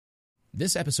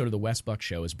This episode of the Wes Buck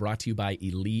Show is brought to you by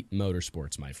Elite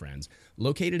Motorsports, my friends.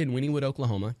 Located in Wynnewood,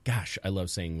 Oklahoma, gosh, I love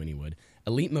saying Wynnewood,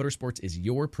 Elite Motorsports is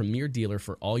your premier dealer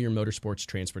for all your motorsports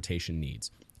transportation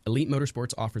needs. Elite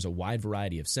Motorsports offers a wide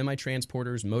variety of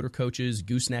semi-transporters, motor coaches,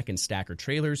 gooseneck and stacker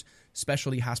trailers,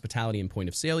 specialty hospitality and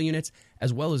point-of-sale units,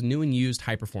 as well as new and used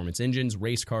high-performance engines,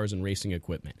 race cars, and racing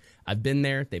equipment. I've been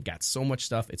there. They've got so much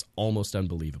stuff, it's almost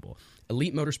unbelievable.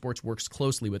 Elite Motorsports works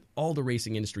closely with all the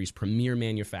racing industry's premier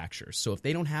manufacturers, so if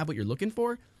they don't have what you're looking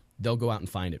for, they'll go out and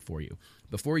find it for you.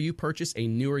 Before you purchase a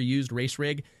new or used race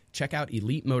rig, check out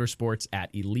Elite Motorsports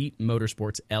at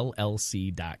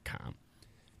EliteMotorsportsLLC.com.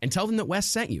 And tell them that Wes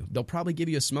sent you. They'll probably give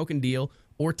you a smoking deal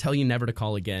or tell you never to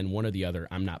call again, one or the other.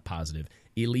 I'm not positive.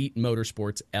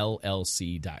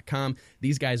 EliteMotorsportsLLC.com.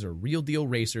 These guys are real deal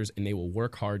racers, and they will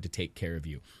work hard to take care of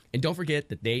you. And don't forget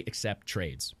that they accept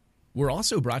trades. We're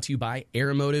also brought to you by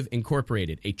Aeromotive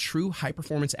Incorporated, a true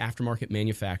high-performance aftermarket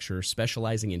manufacturer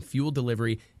specializing in fuel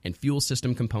delivery and fuel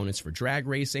system components for drag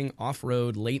racing,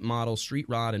 off-road, late model, street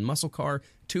rod, and muscle car,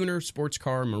 tuner, sports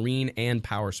car, marine, and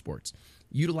power sports.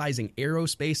 Utilizing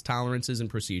aerospace tolerances and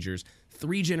procedures,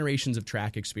 3 generations of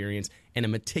track experience, and a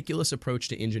meticulous approach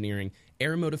to engineering,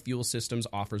 Aeromotive Fuel Systems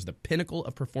offers the pinnacle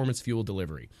of performance fuel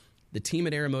delivery. The team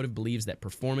at Aeromotive believes that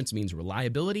performance means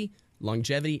reliability,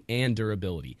 longevity, and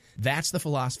durability. That's the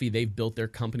philosophy they've built their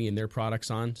company and their products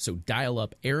on, so dial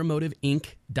up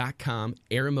aeromotiveinc.com,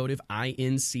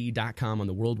 aeromotiveinc.com on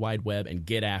the World Wide Web, and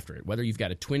get after it. Whether you've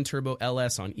got a twin-turbo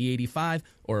LS on E85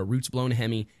 or a roots-blown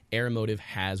Hemi, Aeromotive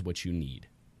has what you need.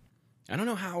 I don't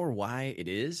know how or why it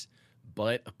is,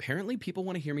 but apparently people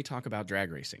want to hear me talk about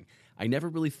drag racing. I never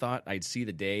really thought I'd see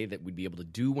the day that we'd be able to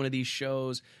do one of these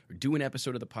shows or do an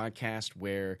episode of the podcast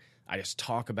where I just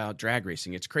talk about drag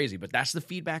racing. It's crazy, but that's the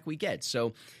feedback we get.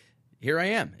 So here I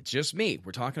am. It's just me.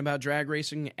 We're talking about drag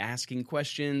racing, asking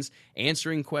questions,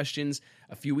 answering questions.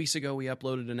 A few weeks ago, we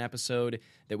uploaded an episode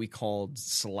that we called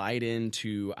Slide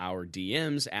Into Our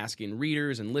DMs, asking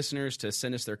readers and listeners to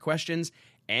send us their questions,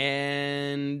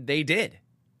 and they did.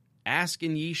 Ask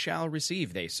and ye shall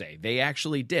receive, they say. They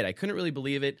actually did. I couldn't really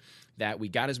believe it that we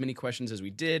got as many questions as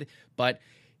we did, but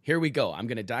here we go. I'm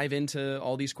going to dive into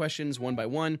all these questions one by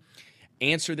one,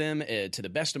 answer them to the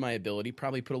best of my ability,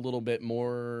 probably put a little bit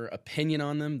more opinion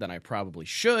on them than I probably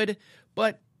should,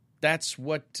 but that's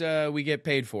what we get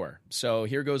paid for. So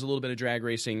here goes a little bit of drag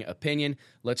racing opinion.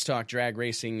 Let's talk drag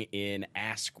racing in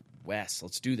Ask Wes.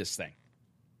 Let's do this thing.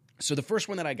 So the first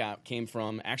one that I got came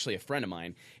from actually a friend of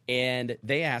mine, and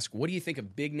they ask, what do you think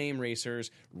of big-name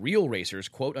racers, real racers,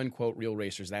 quote-unquote real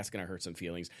racers, that's going to hurt some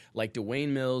feelings, like Dwayne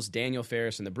Mills, Daniel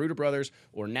Ferris, and the Bruder Brothers,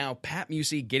 or now Pat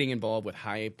Musey getting involved with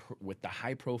the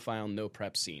high-profile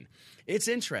no-prep scene? It's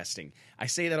interesting. I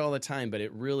say that all the time, but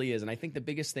it really is, and I think the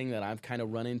biggest thing that I've kind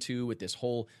of run into with this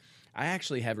whole I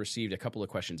actually have received a couple of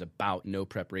questions about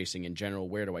no-prep racing in general.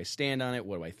 Where do I stand on it?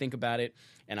 What do I think about it?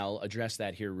 And I'll address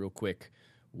that here real quick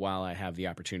while I have the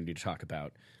opportunity to talk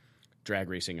about drag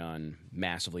racing on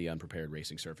massively unprepared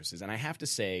racing surfaces. And I have to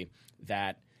say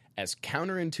that as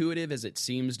counterintuitive as it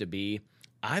seems to be,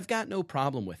 I've got no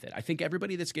problem with it. I think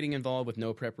everybody that's getting involved with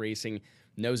no prep racing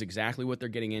knows exactly what they're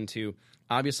getting into.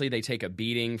 Obviously, they take a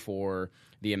beating for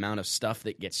the amount of stuff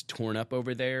that gets torn up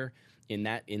over there in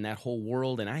that whole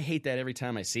world, and I hate that every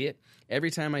time I see it.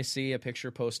 Every time I see a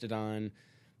picture posted on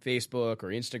Facebook or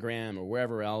Instagram or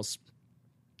wherever else,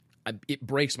 it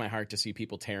breaks my heart to see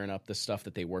people tearing up the stuff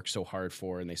that they work so hard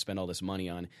for and they spend all this money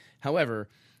on. However,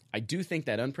 I do think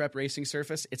that unprepped racing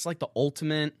surface, it's like the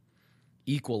ultimate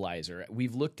equalizer.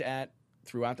 We've looked at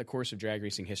throughout the course of drag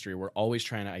racing history, we're always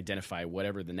trying to identify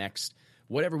whatever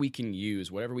we can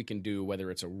use, whatever we can do,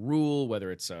 whether it's a rule,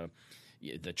 whether it's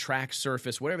the track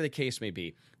surface, whatever the case may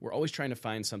be. We're always trying to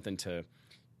find something to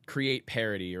create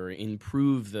parity or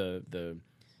improve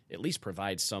at least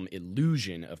provide some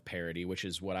illusion of parity, which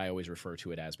is what I always refer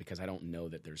to it as, because I don't know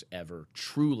that there's ever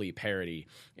truly parity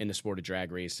in the sport of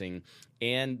drag racing.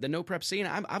 And the no-prep scene,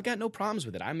 I've got no problems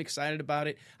with it. I'm excited about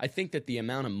it. I think that the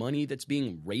amount of money that's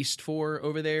being raced for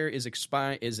over there is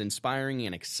inspiring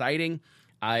and exciting.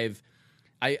 I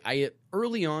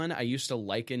early on, I used to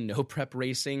liken no-prep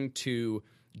racing to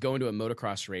go into a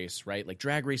motocross race, right? Like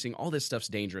drag racing, all this stuff's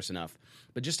dangerous enough.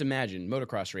 But just imagine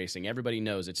motocross racing. Everybody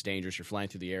knows it's dangerous. You're flying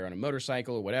through the air on a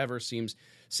motorcycle or whatever. Seems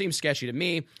sketchy to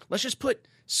me. Let's just put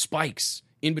spikes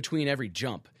in between every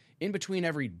jump. In between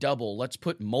every double, let's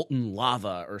put molten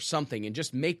lava or something and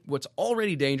just make what's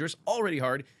already dangerous, already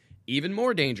hard, even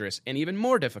more dangerous and even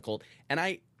more difficult. And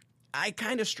I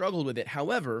kind of struggled with it.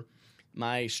 However,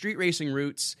 my street racing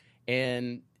roots,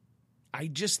 and I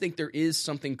just think there is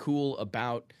something cool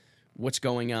about what's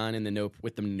going on in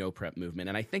with the no prep movement.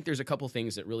 And I think there's a couple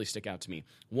things that really stick out to me.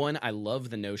 One, I love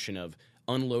the notion of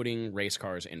unloading race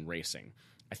cars and racing.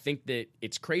 I think that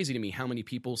it's crazy to me how many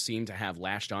people seem to have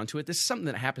lashed onto it. This is something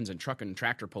that happens in truck and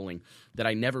tractor pulling that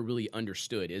I never really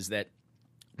understood, is that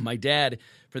my dad,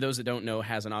 for those that don't know,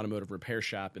 has an automotive repair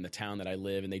shop in the town that I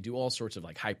live, and they do all sorts of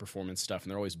like high performance stuff,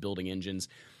 and they're always building engines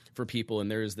for people. And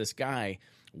there's this guy,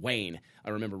 Wayne,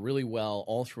 I remember really well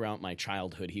all throughout my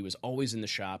childhood. He was always in the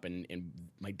shop, and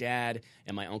my dad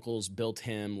and my uncles built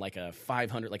him like a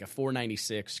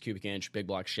 496 cubic inch big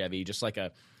block Chevy, just like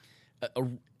a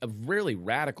really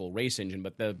radical race engine.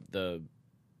 But the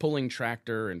pulling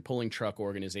tractor and pulling truck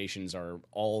organizations are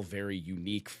all very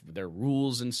unique, their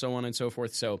rules and so on and so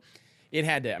forth. So it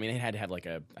had to have like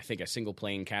a single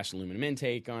plane cast aluminum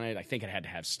intake on it. I think it had to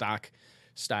have stock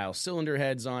style cylinder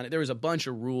heads on it. There was a bunch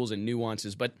of rules and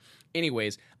nuances. But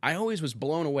anyways, I always was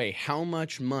blown away how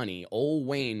much money old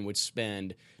Wayne would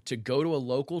spend to go to a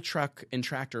local truck and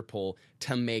tractor pull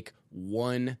to make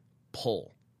one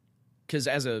pull. Because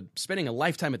spending a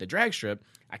lifetime at the drag strip,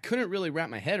 I couldn't really wrap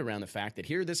my head around the fact that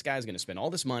here this guy's going to spend all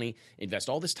this money, invest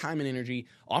all this time and energy,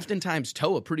 oftentimes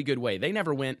tow a pretty good way. He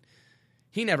never went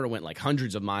like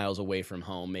hundreds of miles away from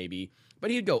home maybe,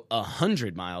 but he'd go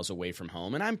 100 miles away from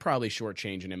home, and I'm probably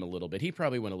shortchanging him a little bit. He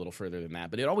probably went a little further than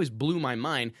that, but it always blew my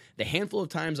mind the handful of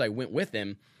times I went with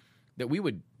him that we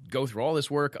would go through all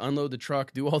this work, unload the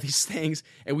truck, do all these things,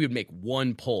 and we would make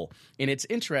one pull. And it's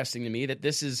interesting to me that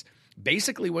this is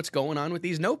basically what's going on with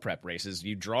these no prep races.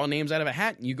 You draw names out of a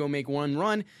hat, and you go make one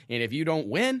run, and if you don't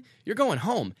win, you're going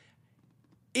home.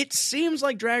 It seems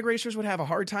like drag racers would have a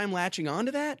hard time latching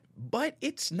onto that, but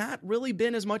it's not really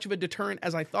been as much of a deterrent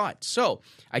as I thought. So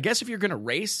I guess if you're going to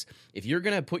race, if you're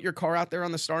going to put your car out there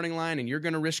on the starting line and you're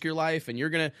going to risk your life and you're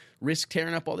going to risk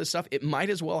tearing up all this stuff, it might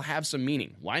as well have some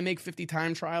meaning. Why make 50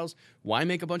 time trials? Why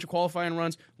make a bunch of qualifying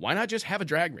runs? Why not just have a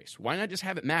drag race? Why not just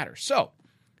have it matter? So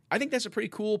I think that's a pretty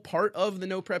cool part of the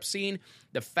no prep scene.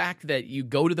 The fact that you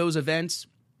go to those events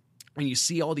and you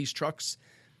see all these trucks,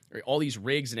 or all these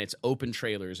rigs, and it's open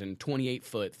trailers and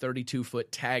 28-foot,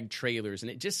 32-foot tag trailers, and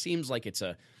it just seems like it's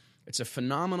a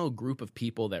phenomenal group of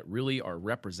people that really are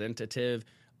representative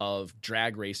of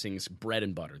drag racing's bread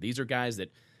and butter. These are guys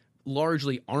that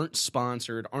largely aren't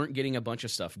sponsored, aren't getting a bunch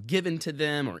of stuff given to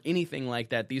them or anything like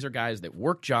that. These are guys that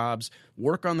work jobs,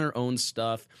 work on their own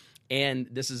stuff. And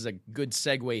this is a good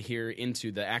segue here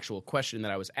into the actual question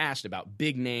that I was asked about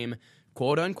big name,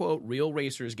 quote-unquote, real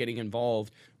racers getting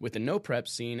involved with the no prep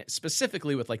scene,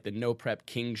 specifically with like the No Prep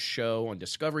Kings show on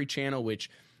Discovery Channel, which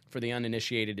for the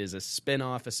uninitiated is a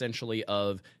spinoff essentially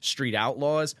of Street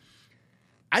Outlaws.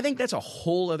 I think that's a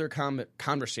whole other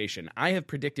conversation. I have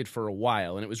predicted for a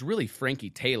while, and it was really Frankie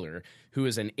Taylor, who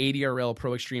is an ADRL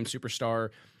Pro Extreme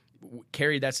superstar,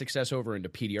 carried that success over into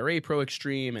PDRA Pro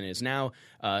Extreme and is now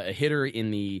a hitter in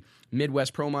the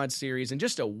Midwest Pro Mod Series, and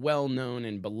just a well-known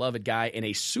and beloved guy and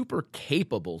a super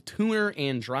capable tuner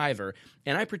and driver.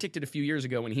 And I predicted a few years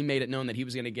ago when he made it known that he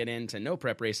was going to get into no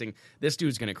prep racing, this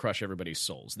dude's going to crush everybody's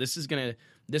souls. This is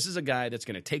a guy that's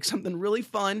going to take something really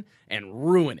fun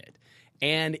and ruin it.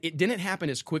 And it didn't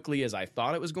happen as quickly as I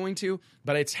thought it was going to,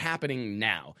 but it's happening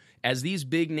now. As these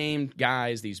big-name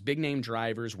guys, these big-name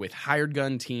drivers with hired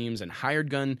gun teams and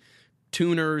hired gun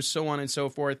tuners, so on and so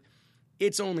forth,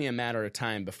 it's only a matter of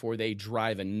time before they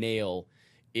drive a nail,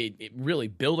 it really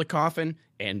build a coffin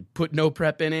and put no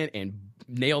prep in it and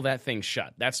nail that thing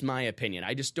shut. That's my opinion.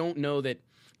 I just don't know that.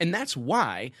 And that's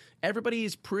why everybody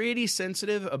is pretty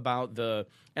sensitive about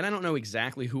and I don't know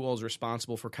exactly who all is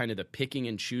responsible for kind of the picking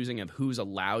and choosing of who's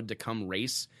allowed to come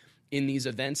race in these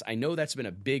events. I know that's been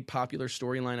a big popular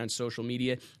storyline on social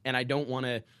media, and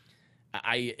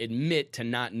I admit to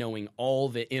not knowing all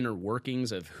the inner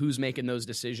workings of who's making those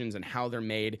decisions and how they're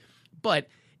made, but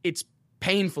it's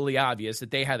painfully obvious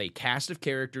that they have a cast of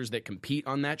characters that compete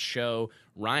on that show.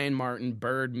 Ryan Martin,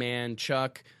 Birdman,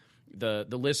 Chuck, the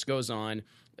list goes on.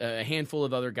 A handful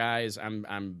of other guys.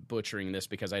 I'm butchering this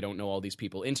because I don't know all these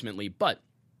people intimately, but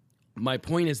my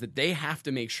point is that they have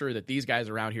to make sure that these guys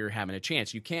are out here having a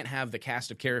chance. You can't have the cast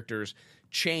of characters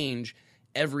change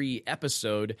every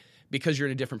episode because you're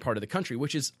in a different part of the country,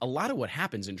 which is a lot of what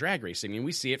happens in drag racing. I mean,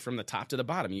 we see it from the top to the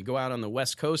bottom. You go out on the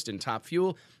West Coast in Top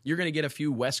Fuel, you're going to get a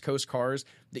few West Coast cars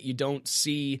that you don't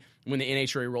see when the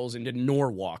NHRA rolls into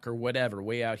Norwalk or whatever,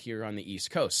 way out here on the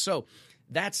East Coast. So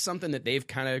that's something that they've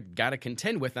kind of got to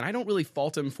contend with, and I don't really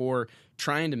fault them for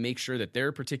trying to make sure that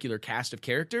their particular cast of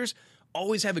characters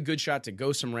always have a good shot to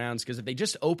go some rounds, because if they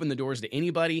just open the doors to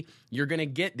anybody, you're going to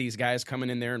get these guys coming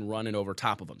in there and running over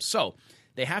top of them. So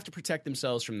they have to protect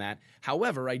themselves from that.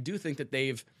 However, I do think that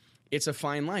it's a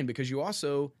fine line, because you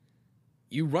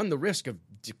you run the risk of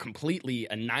completely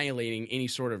annihilating any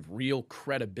sort of real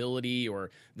credibility or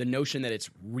the notion that it's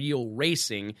real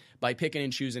racing by picking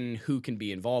and choosing who can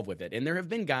be involved with it. And there have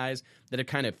been guys that have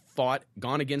kind of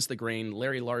gone against the grain.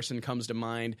 Larry Larson comes to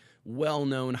mind,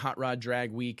 well-known Hot Rod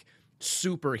Drag Week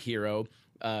superhero,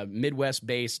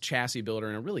 Midwest-based chassis builder,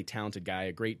 and a really talented guy,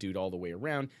 a great dude all the way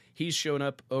around. He's shown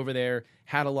up over there,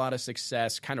 had a lot of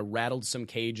success, kind of rattled some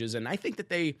cages, and I think that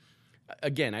they,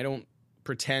 again, I don't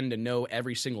pretend to know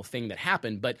every single thing that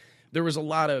happened, but there was a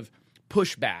lot of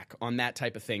pushback on that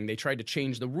type of thing. They tried to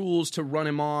change the rules to run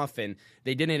him off, and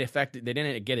they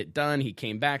didn't get it done. He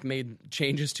came back, made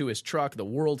changes to his truck, the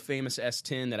world famous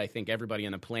S10 that I think everybody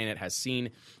on the planet has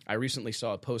seen. I recently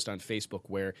saw a post on Facebook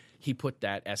where he put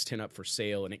that S10 up for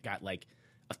sale, and it got like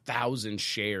 1,000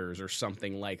 shares or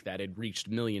something like that. It reached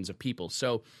millions of people.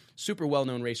 So super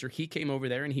well-known racer. He came over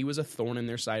there and he was a thorn in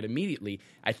their side immediately.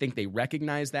 I think they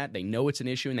recognize that. They know it's an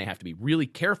issue and they have to be really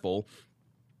careful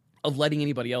of letting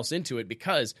anybody else into it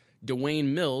because Dwayne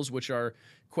Mills, which our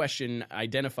question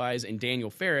identifies, and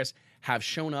Daniel Ferris have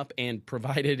shown up and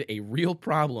provided a real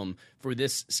problem for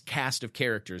this cast of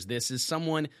characters. This is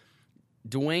someone...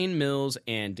 Dwayne Mills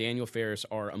and Daniel Ferris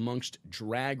are amongst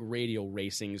drag radial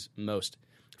racing's most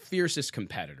fiercest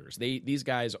competitors. These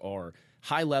guys are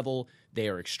high level. They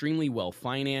are extremely well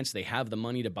financed. They have the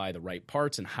money to buy the right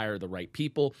parts and hire the right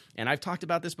people. And I've talked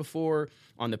about this before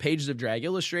on the pages of Drag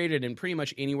Illustrated and pretty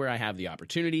much anywhere I have the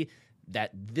opportunity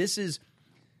that this is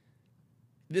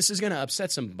going to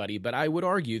upset somebody, but I would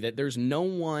argue that there's no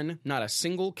one, not a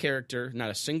single character, not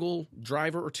a single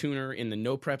driver or tuner in the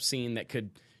no prep scene that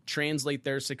could translate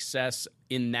their success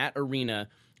in that arena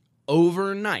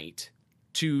overnight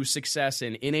to success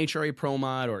in NHRA Pro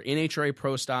Mod or NHRA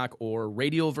Pro Stock or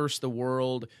Radial vs. the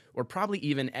World or probably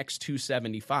even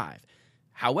X275.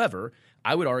 However,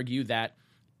 I would argue that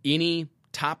any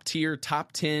top tier,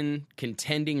 top 10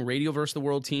 contending Radial vs. the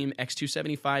World team,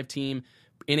 X275 team,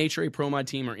 NHRA Pro Mod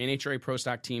team, or NHRA Pro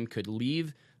Stock team could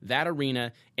leave that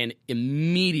arena and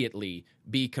immediately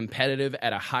be competitive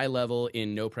at a high level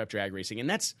in no prep drag racing. And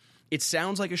it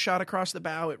sounds like a shot across the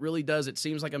bow. It really does. It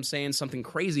seems like I'm saying something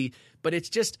crazy, but it's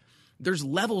just, there's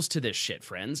levels to this shit,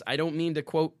 friends. I don't mean to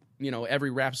quote,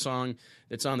 every rap song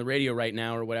that's on the radio right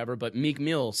now or whatever, but Meek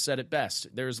Mill said it best.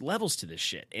 There's levels to this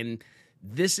shit. And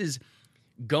this is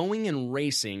going and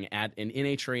racing at an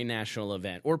NHRA national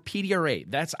event or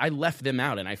PDRA. I left them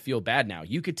out and I feel bad now.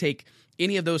 You could take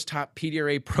any of those top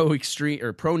PDRA Pro Extreme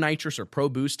or Pro Nitrous or Pro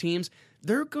Boost teams.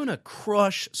 They're going to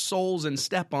crush souls and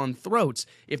step on throats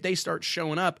if they start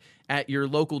showing up at your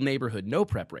local neighborhood no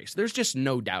prep race. There's just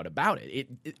no doubt about it.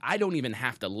 I don't even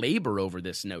have to labor over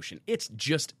this notion. It's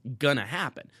just going to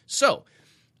happen. So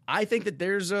I think that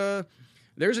there's an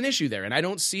issue there, and I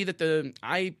don't see that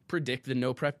I predict the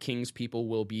no prep kings people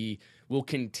will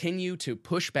continue to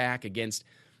push back against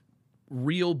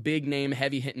real big name,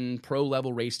 heavy hitting pro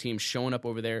level race teams showing up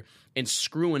over there and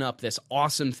screwing up this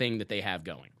awesome thing that they have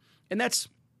going. And that's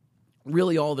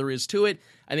really all there is to it.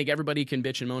 I think everybody can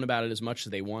bitch and moan about it as much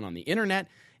as they want on the internet,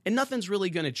 and nothing's really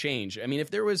going to change. I mean, if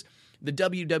there was the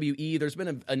WWE, there's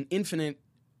been an infinite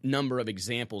number of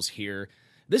examples here.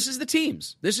 This is the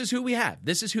teams. This is who we have.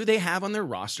 This is who they have on their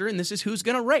roster, and this is who's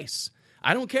going to race.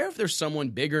 I don't care if there's someone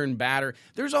bigger and badder.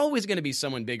 There's always going to be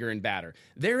someone bigger and badder.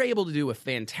 They're able to do a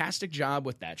fantastic job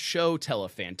with that show, tell a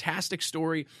fantastic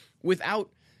story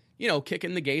without,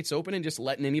 kicking the gates open and just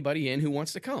letting anybody in who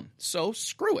wants to come. So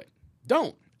screw it.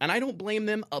 Don't. And I don't blame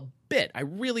them a bit. I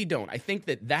really don't. I think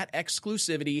that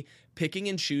exclusivity, picking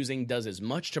and choosing, does as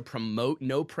much to promote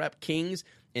No Prep Kings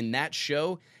in that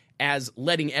show as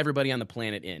letting everybody on the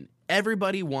planet in.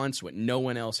 Everybody wants what no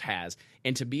one else has.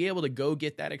 And to be able to go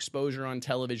get that exposure on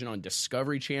television, on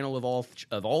Discovery Channel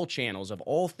of all channels, of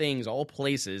all things, all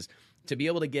places, to be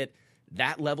able to get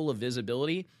that level of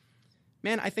visibility,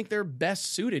 man, I think they're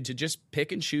best suited to just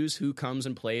pick and choose who comes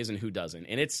and plays and who doesn't.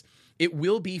 And it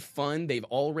will be fun. They've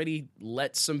already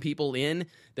let some people in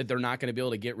that they're not going to be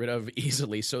able to get rid of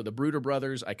easily. So the Bruder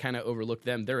Brothers, I kind of overlooked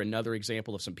them. They're another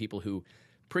example of some people who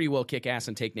pretty well kick ass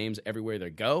and take names everywhere they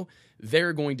go.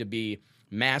 They're going to be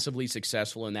massively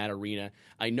successful in that arena.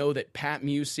 I know that Pat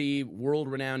Musey,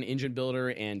 world-renowned engine builder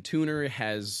and tuner,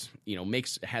 has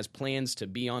plans to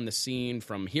be on the scene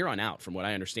from here on out, from what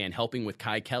I understand, helping with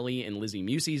Kai Kelly and Lizzie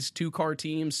Musey's two-car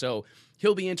team. So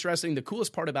he'll be interesting. The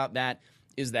coolest part about that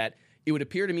is that it would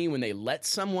appear to me when they let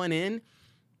someone in,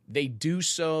 they do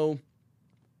so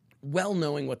well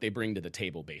knowing what they bring to the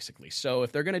table, basically. So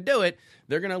if they're going to do it,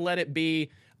 they're going to let it be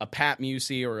a Pat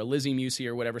Musey or a Lizzie Musey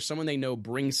or whatever, someone they know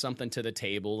brings something to the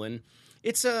table. And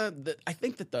it's I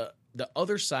think that the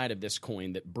other side of this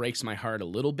coin that breaks my heart a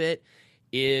little bit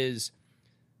is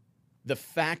the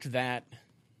fact that,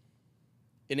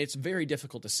 and it's very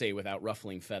difficult to say without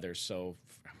ruffling feathers, so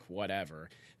whatever.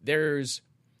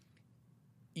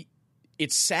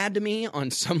 It's sad to me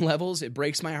on some levels. It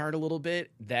breaks my heart a little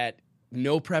bit that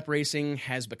no prep racing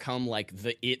has become like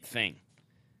the it thing.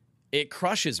 It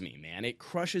crushes me, man. It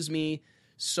crushes me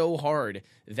so hard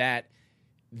that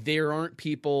there aren't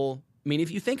people. I mean,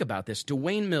 if you think about this,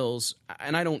 Dwayne Mills,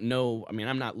 and I don't know, I mean,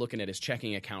 I'm not looking at his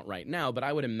checking account right now, but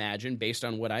I would imagine, based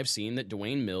on what I've seen, that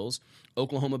Dwayne Mills,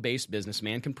 Oklahoma-based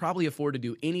businessman, can probably afford to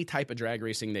do any type of drag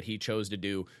racing that he chose to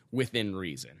do within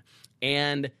reason.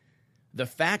 And the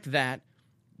fact that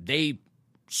they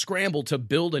scramble to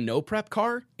build a no-prep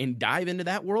car and dive into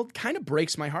that world kind of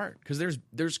breaks my heart, because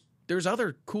there's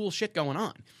other cool shit going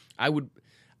on.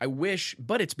 I wish,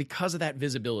 but it's because of that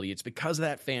visibility. It's because of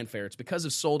that fanfare. It's because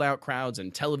of sold-out crowds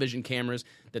and television cameras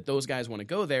that those guys want to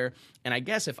go there. And I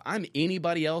guess if I'm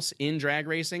anybody else in drag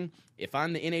racing, if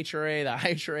I'm the NHRA, the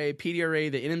IHRA,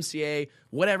 PDRA, the NMCA,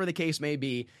 whatever the case may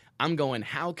be, I'm going,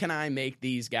 how can I make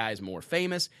these guys more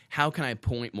famous? How can I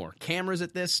point more cameras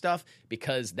at this stuff?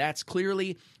 Because that's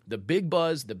clearly the big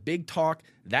buzz, the big talk.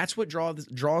 That's what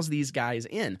draws these guys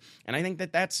in. And I think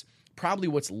that that's probably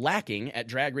what's lacking at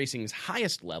drag racing's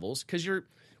highest levels, because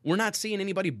we're not seeing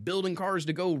anybody building cars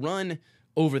to go run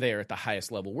over there at the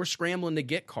highest level. We're scrambling to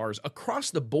get cars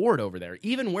across the board over there,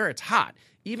 even where it's hot,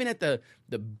 even at the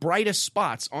brightest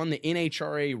spots on the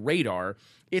NHRA radar.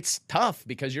 It's tough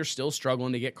because you're still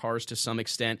struggling to get cars to some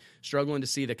extent, struggling to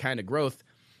see the kind of growth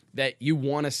that you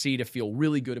want to see to feel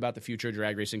really good about the future of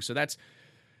drag racing. So that's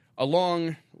a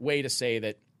long way to say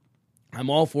that I'm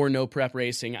all for no prep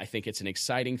racing. I think it's an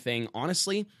exciting thing.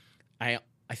 Honestly, I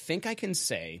think I can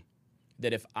say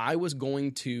that if I was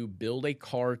going to build a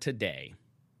car today,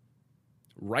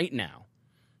 right now,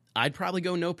 I'd probably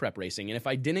go no prep racing. And if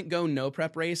I didn't go no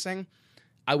prep racing,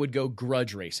 I would go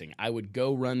grudge racing. I would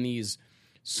go run these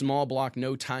small block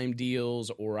no time deals,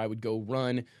 or I would go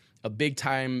run a big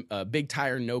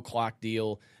tire no clock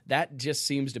deal. That just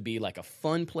seems to be like a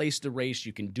fun place to race.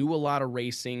 You can do a lot of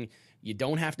racing. You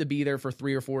don't have to be there for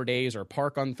 3 or 4 days or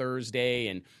park on Thursday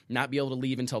and not be able to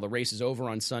leave until the race is over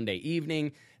on Sunday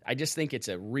evening. I just think it's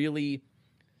a really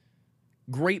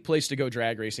great place to go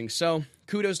drag racing. So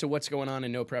kudos to what's going on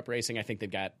in no prep racing. I think they've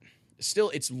got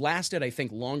it's lasted, I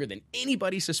think, longer than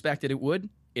anybody suspected it would.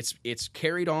 It's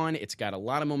carried on. It's got a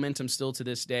lot of momentum still to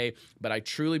this day, but I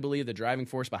truly believe the driving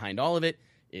force behind all of it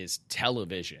is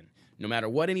television. No matter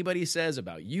what anybody says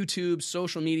about YouTube,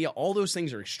 social media, all those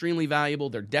things are extremely valuable.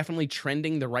 They're definitely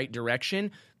trending the right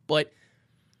direction, but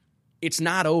it's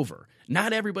not over.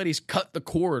 Not everybody's cut the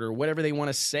cord or whatever they want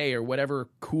to say or whatever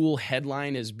cool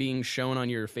headline is being shown on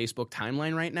your Facebook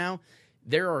timeline right now.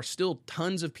 There are still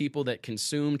tons of people that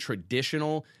consume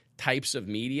traditional types of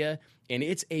media, and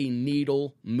it's a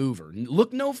needle mover.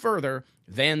 Look no further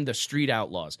than the Street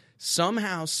Outlaws.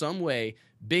 Somehow, some way,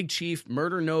 Big Chief,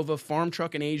 Murder Nova, Farm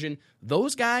Truck and Asian,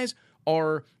 those guys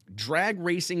are drag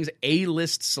racing's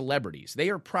A-list celebrities. They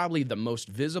are probably the most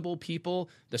visible people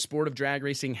the sport of drag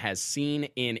racing has seen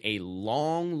in a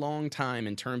long, long time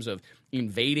in terms of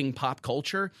invading pop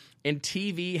culture, and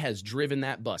TV has driven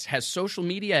that bus. Has social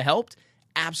media helped?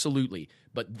 Absolutely.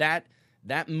 But that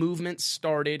movement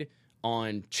started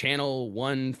on channel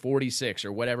 146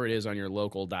 or whatever it is on your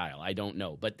local dial. I don't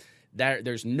know. But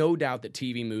there's no doubt that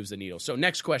TV moves the needle. So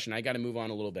next question, I got to move on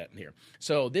a little bit here.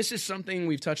 So this is something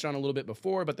we've touched on a little bit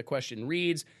before, but the question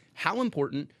reads, how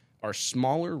important are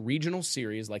smaller regional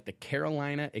series like the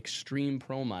Carolina Extreme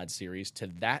Pro Mod series to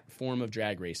that form of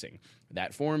drag racing?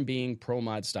 That form being Pro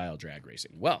Mod style drag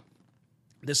racing. Well,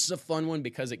 this is a fun one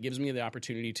because it gives me the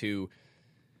opportunity to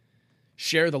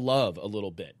share the love a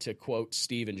little bit, to quote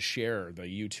Steven Scherer, the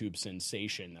YouTube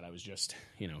sensation that I was just,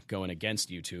 going against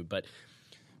YouTube, but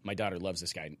my daughter loves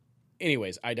this guy.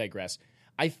 Anyways, I digress.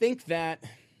 I think that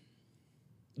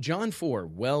John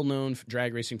Ford, well-known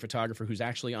drag racing photographer who's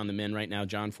actually on the men right now,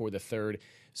 John Ford III,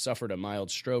 suffered a mild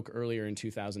stroke earlier in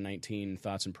 2019.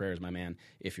 Thoughts and prayers, my man,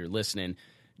 if you're listening.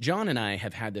 John and I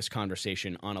have had this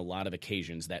conversation on a lot of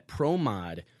occasions that Pro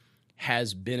Mod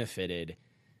has benefited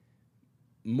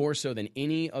more so than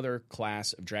any other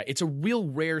class of drag. It's a real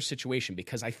rare situation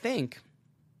because I think,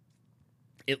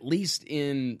 at least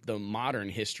in the modern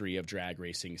history of drag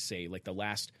racing, say like the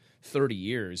last 30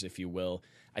 years, if you will,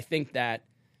 I think that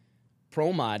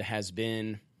Pro Mod has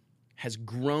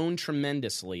grown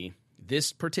tremendously,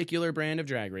 this particular brand of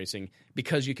drag racing,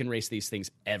 because you can race these things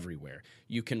everywhere.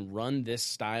 You can run this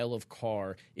style of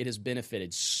car. It has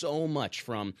benefited so much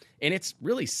from, and it's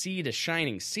really sea to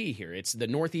shining sea here. It's the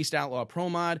Northeast Outlaw Pro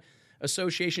Mod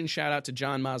Association. Shout out to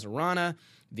John Mazzarana,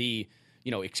 the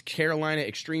Carolina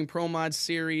Extreme Pro Mod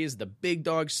Series, the Big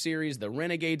Dog Series, the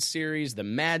Renegade Series, the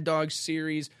Mad Dog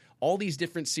Series, all these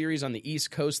different series on the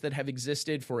East Coast that have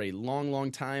existed for a long,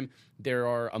 long time. There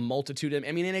are a multitude of,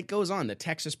 and it goes on. The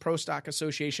Texas Pro Stock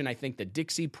Association, I think the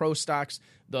Dixie Pro Stocks,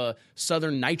 the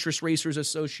Southern Nitrous Racers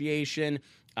Association.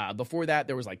 Before that,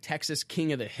 there was like Texas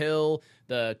King of the Hill,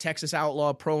 the Texas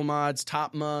Outlaw Pro Mods,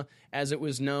 TOPMA, as it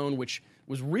was known, which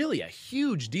was really a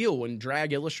huge deal when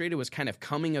Drag Illustrated was kind of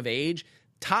coming of age.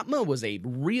 TOPMA was a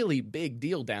really big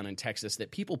deal down in Texas that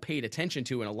people paid attention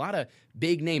to, and a lot of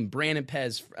big name, Brandon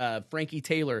Pez, Frankie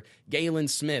Taylor, Galen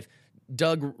Smith,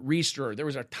 Doug Reister. There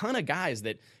was a ton of guys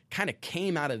that kind of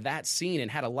came out of that scene and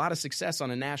had a lot of success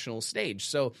on a national stage.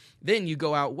 So then you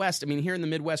go out west. Here in the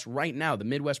Midwest right now, the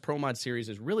Midwest Pro Mod Series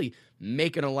is really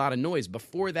making a lot of noise.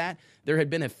 Before that, there had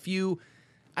been a few,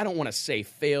 I don't want to say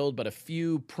failed, but a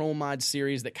few Pro Mod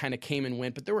series that kind of came and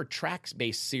went, but there were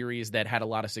tracks-based series that had a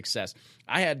lot of success.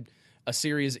 I had a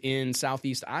series in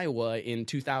Southeast Iowa in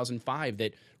 2005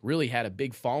 that really had a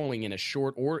big following in a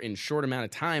short amount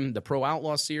of time. The Pro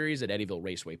Outlaw Series at Eddyville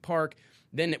Raceway Park.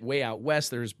 Then way out west,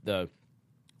 there's the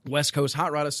West Coast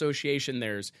Hot Rod Association.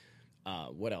 There's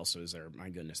what else is there? My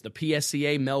goodness. The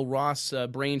PSCA, Mel Ross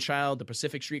brainchild, the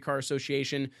Pacific Streetcar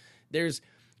Association. There's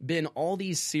been all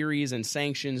these series and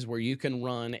sanctions where you can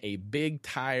run a big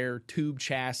tire, tube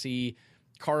chassis,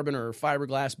 carbon or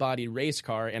fiberglass body race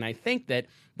car. And I think that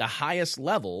the highest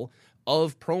level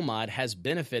of Pro Mod has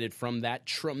benefited from that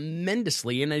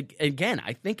tremendously. And again,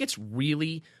 I think it's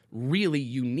really, really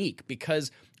unique because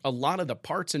a lot of the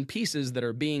parts and pieces that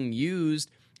are being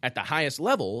used at the highest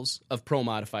levels of pro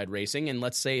modified racing, and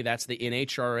let's say that's the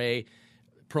NHRA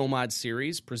Pro Mod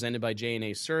Series presented by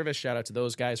J&A Service. Shout out to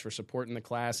those guys for supporting the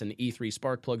class, and E3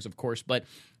 Spark Plugs, of course. But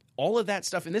all of that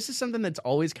stuff, and this is something that's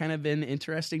always kind of been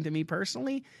interesting to me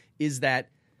personally, is that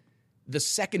the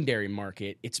secondary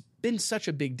market, it's been such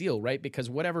a big deal, right? Because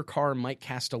whatever car Mike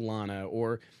Castellana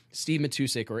or Steve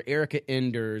Matusik or Erica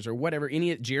Enders or whatever,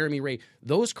 Jeremy Ray,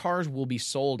 those cars will be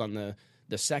sold on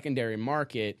the secondary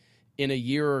market in a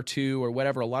year or two or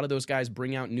whatever. A lot of those guys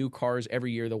bring out new cars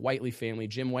every year. The Whiteley family,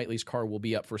 Jim Whiteley's car will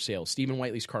be up for sale. Stephen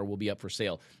Whiteley's car will be up for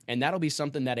sale. And that'll be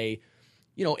something that a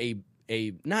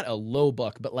not a low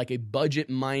buck, but like a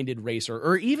budget-minded racer,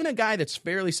 or even a guy that's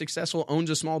fairly successful, owns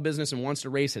a small business and wants to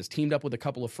race, has teamed up with a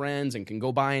couple of friends and can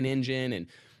go buy an engine, and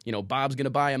Bob's going to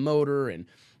buy a motor, and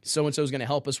so-and-so is going to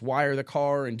help us wire the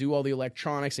car and do all the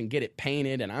electronics and get it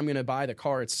painted, and I'm going to buy the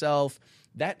car itself.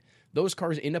 Those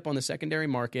cars end up on the secondary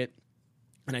market,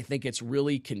 and I think it's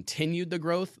really continued the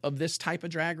growth of this type of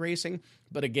drag racing.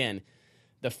 But again,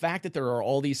 the fact that there are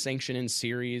all these sanctioned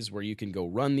series where you can go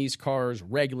run these cars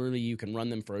regularly, you can run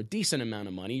them for a decent amount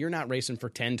of money. You're not racing for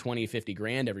 10, 20, 50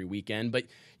 grand every weekend, but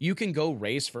you can go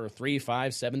race for $3,000,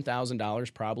 $5,000,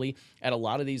 $7,000 probably at a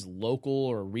lot of these local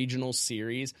or regional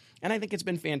series. And I think it's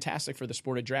been fantastic for the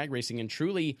sport of drag racing. And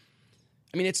truly,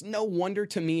 it's no wonder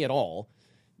to me at all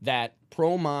that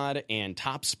Pro Mod and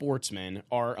Top Sportsman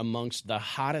are amongst the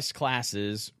hottest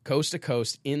classes coast to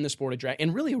coast in the sport of drag,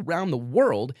 and really around the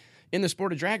world in the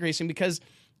sport of drag racing, because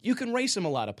you can race them a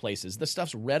lot of places. The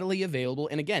stuff's readily available.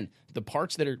 And again, the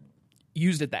parts that are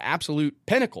used at the absolute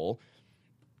pinnacle,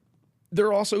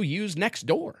 they're also used next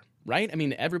door, right?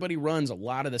 Everybody runs a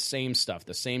lot of the same stuff,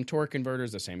 the same torque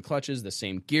converters, the same clutches, the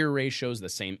same gear ratios, the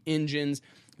same engines.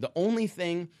 The only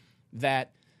thing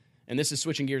that, and this is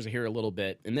switching gears here a little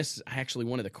bit, and this is actually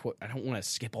one of the, I don't want to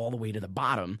skip all the way to the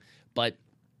bottom, but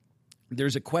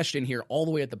there's a question here all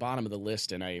the way at the bottom of the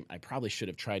list, and I probably should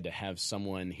have tried to have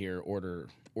someone here order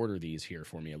these here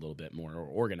for me a little bit more, or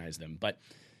organize them. But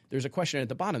there's a question at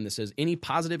the bottom that says, any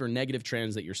positive or negative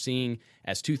trends that you're seeing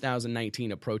as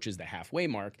 2019 approaches the halfway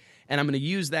mark? And I'm going to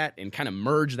use that and kind of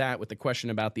merge that with the question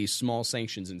about these small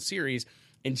sanctions and series,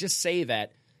 and just say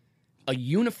that a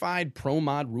unified Pro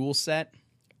Mod rule set,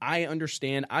 I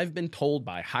understand, I've been told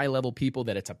by high-level people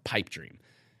that it's a pipe dream.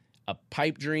 A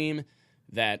pipe dream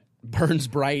that burns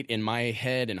bright in my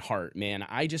head and heart, man.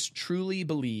 I just truly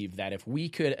believe that if we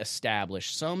could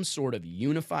establish some sort of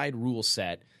unified rule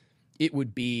set, it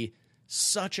would be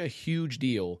such a huge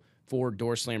deal for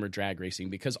Door Slammer drag racing,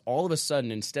 because all of a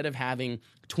sudden, instead of having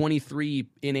 23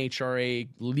 NHRA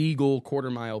legal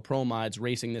quarter-mile Pro Mods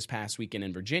racing this past weekend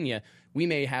in Virginia, we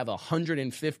may have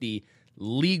 150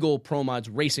 legal Pro Mods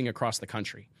racing across the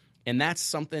country. And that's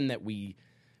something that we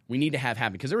need to have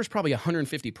happen, because there was probably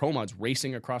 150 Pro Mods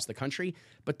racing across the country,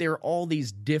 but there are all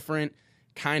these different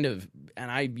kind of, and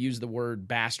I use the word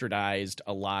bastardized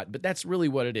a lot, but that's really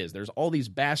what it is. There's all these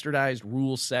bastardized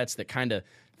rule sets that kind of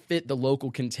fit the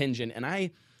local contingent, and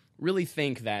I really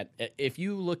think that if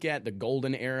you look at the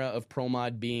golden era of Pro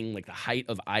Mod being like the height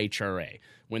of IHRA,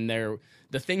 when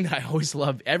the thing that I always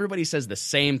love, everybody says the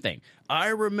same thing. I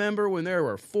remember when there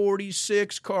were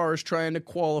 46 cars trying to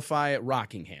qualify at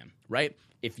Rockingham, right?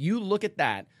 If you look at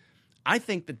that, I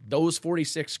think that those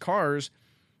 46 cars,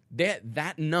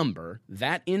 that number,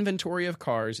 that inventory of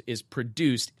cars is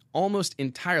produced almost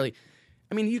entirely.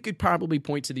 I mean, you could probably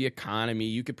point to the economy.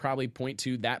 You could probably point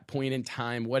to that point in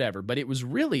time, whatever. But it was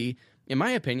really, in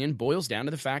my opinion, boils down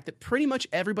to the fact that pretty much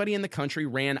everybody in the country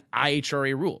ran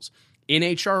IHRA rules.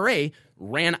 NHRA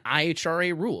ran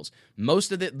IHRA rules.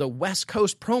 Most of the West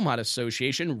Coast Pro Mod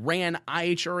Association ran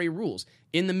IHRA rules.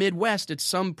 In the Midwest, at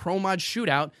some Pro Mod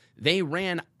shootout, they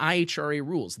ran IHRA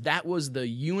rules. That was the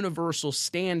universal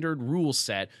standard rule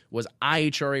set, was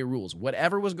IHRA rules.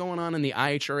 Whatever was going on in the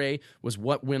IHRA was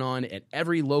what went on at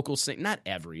every local, not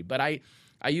every, but I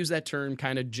use that term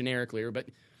kind of generically, but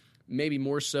maybe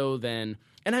more so than,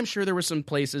 and I'm sure there were some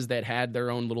places that had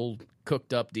their own little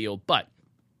cooked up deal, but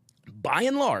by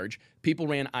and large, people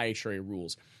ran IHRA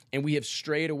rules. And we have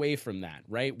strayed away from that,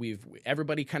 right?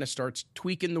 Everybody kind of starts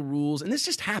tweaking the rules, and this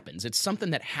just happens. It's something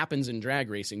that happens in drag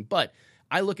racing. But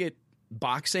I look at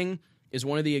boxing is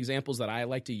one of the examples that I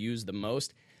like to use the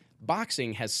most.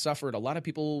 Boxing has suffered. A lot of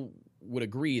people would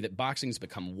agree that boxing's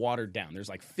become watered down. There's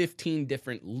like 15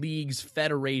 different leagues,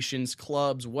 federations,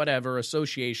 clubs, whatever,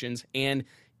 associations, and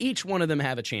each one of them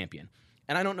have a champion.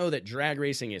 And I don't know that drag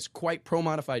racing is quite,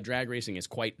 pro-modified drag racing is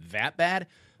quite that bad,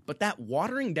 but that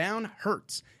watering down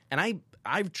hurts. And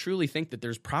I truly think that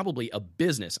there's probably a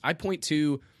business. I point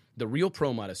to the Real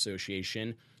Pro Mod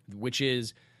Association, which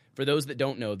is, for those that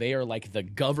don't know, they are like the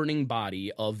governing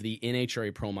body of the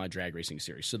NHRA Pro Mod Drag Racing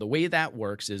Series. So the way that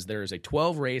works is there's a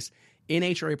 12-race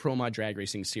NHRA Pro Mod Drag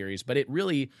Racing Series, but it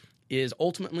really is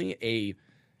ultimately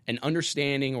an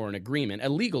understanding or an agreement, a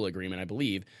legal agreement, I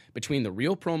believe, between the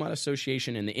Real Pro Mod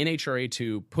Association and the NHRA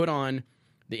to put on.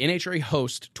 The NHRA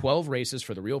hosts 12 races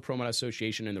for the Real Pro Mod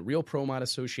Association, and the Real Pro Mod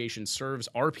Association serves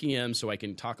RPM, so I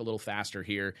can talk a little faster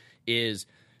here, is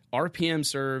RPM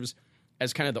serves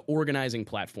as kind of the organizing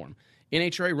platform.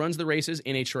 NHRA runs the races,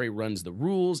 NHRA runs the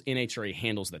rules, NHRA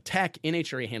handles the tech,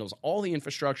 NHRA handles all the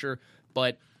infrastructure,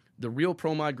 but the Real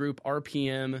Pro Mod group,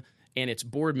 RPM, and its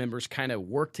board members kind of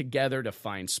work together to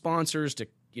find sponsors, to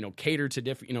cater to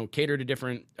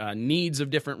different needs of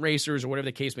different racers or whatever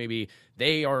the case may be.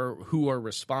 They are who are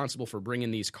responsible for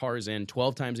bringing these cars in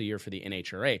 12 times a year for the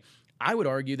NHRA. I would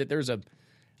argue that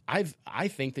I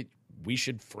think that we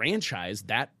should franchise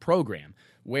that program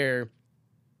where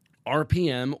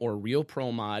RPM or Real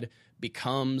Pro Mod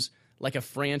becomes like a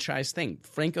franchise thing.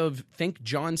 Think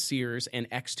John Sears and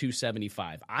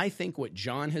X275. I think what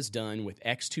John has done with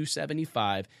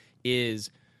X275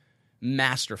 is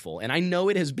masterful. And I know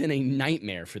it has been a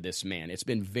nightmare for this man. It's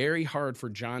been very hard for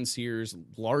John Sears,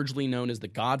 largely known as the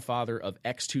godfather of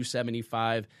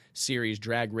X275 series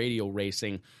drag radial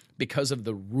racing, because of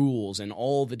the rules and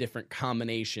all the different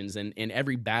combinations and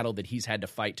every battle that he's had to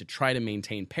fight to try to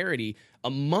maintain parity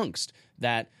amongst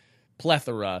that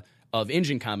plethora of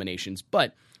engine combinations.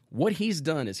 But what he's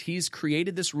done is he's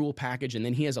created this rule package, and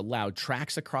then he has allowed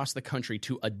tracks across the country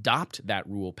to adopt that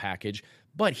rule package,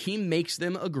 but he makes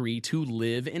them agree to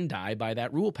live and die by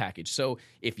that rule package. So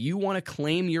if you want to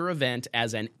claim your event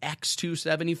as an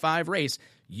X275 race,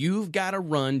 you've got to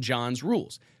run John's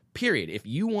rules, period. If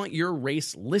you want your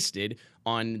race listed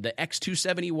on the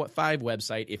X275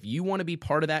 website, if you want to be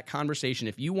part of that conversation,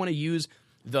 if you want to use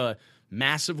the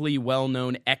massively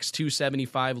well-known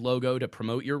X275 logo to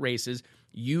promote your races,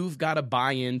 you've got to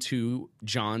buy into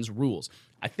John's rules.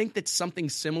 I think that something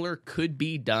similar could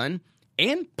be done,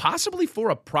 and possibly for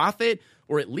a profit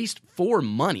or at least for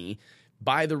money,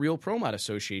 by the Real Pro Mod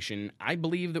Association. I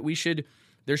believe that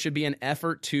there should be an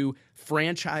effort to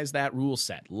franchise that rule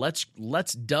set.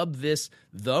 Let's dub this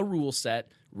the rule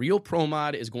set. Real Pro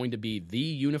Mod is going to be the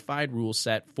unified rule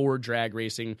set for drag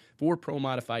racing, for pro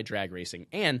modified drag racing.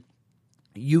 And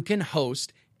you can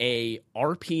host a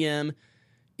RPM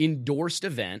endorsed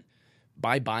event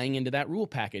by buying into that rule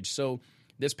package. So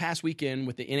this past weekend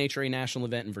with the NHRA National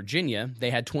event in Virginia, they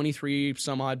had 23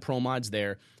 some odd pro mods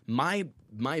there. My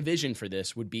vision for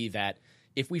this would be that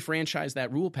if we franchise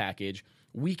that rule package,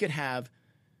 we could have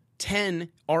 10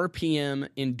 RPM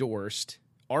endorsed,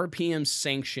 RPM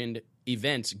sanctioned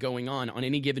events going on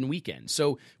any given weekend.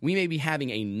 So we may be having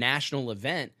a national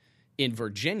event in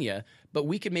Virginia, but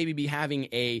we could maybe be having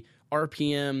a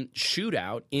RPM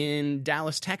shootout in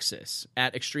Dallas, Texas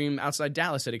outside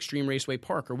Dallas at Extreme Raceway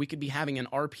Park, or we could be having an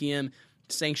RPM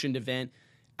sanctioned event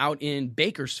out in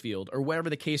Bakersfield or whatever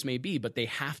the case may be, but they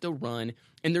have to run,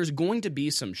 and there's going to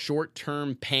be some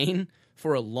short-term pain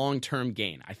for a long-term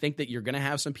gain. I think that you're going to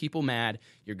have some people mad.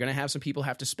 You're going to have some people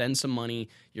have to spend some money.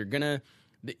 You're going to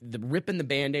the ripping the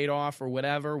Band-Aid off or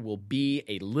whatever will be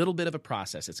a little bit of a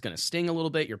process. It's going to sting a little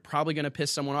bit. You're probably going to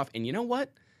piss someone off. And you know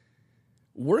what?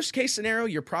 Worst case scenario,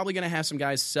 you're probably going to have some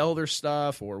guys sell their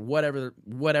stuff or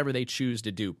whatever they choose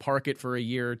to do. Park it for a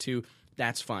year or two.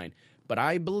 That's fine. But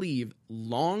I believe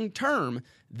long-term,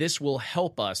 this will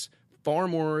help us far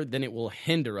more than it will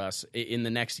hinder us in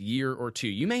the next year or two.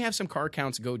 You may have some car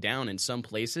counts go down in some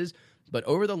places, but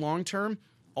over the long term,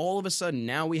 all of a sudden,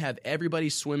 now we have everybody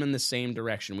swimming the same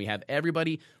direction. We have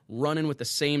everybody running with the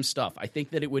same stuff. I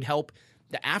think that it would help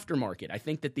the aftermarket. I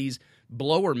think that these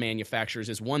blower manufacturers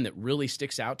is one that really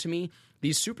sticks out to me.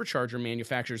 These supercharger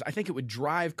manufacturers, I think it would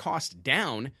drive costs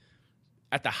down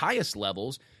at the highest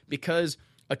levels because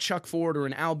a Chuck Ford or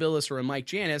an Al Billis or a Mike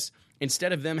Janis,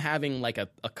 instead of them having like a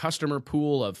customer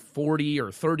pool of 40 or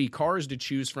 30 cars to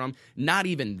choose from, not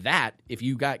even that, if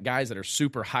you got guys that are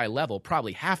super high level,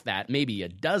 probably half that, maybe a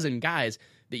dozen guys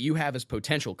that you have as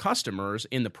potential customers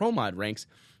in the Pro Mod ranks,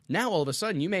 now all of a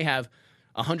sudden you may have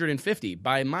 150.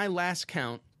 By my last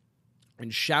count,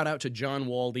 and shout out to John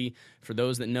Waldy. For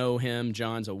those that know him,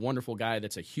 John's a wonderful guy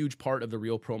that's a huge part of the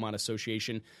Real Pro Mod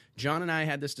Association. John and I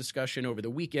had this discussion over the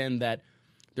weekend that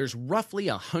there's roughly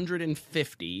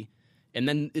 150, and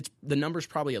then the number's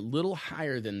probably a little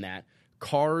higher than that,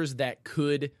 cars that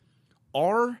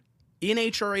are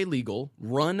NHRA legal,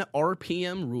 run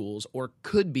RPM rules, or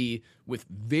could be with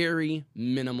very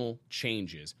minimal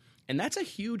changes. And that's a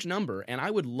huge number, and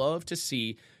I would love to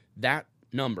see that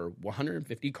number,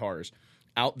 150 cars,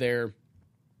 out there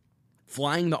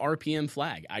flying the RPM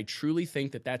flag. I truly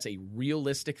think that that's a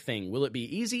realistic thing. Will it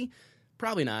be easy?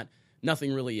 Probably not.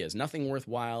 Nothing really is. Nothing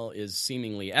worthwhile is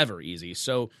seemingly ever easy.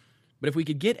 But if we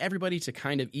could get everybody to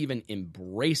kind of even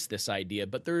embrace this idea,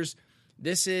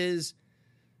 this is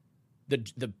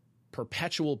the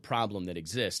perpetual problem that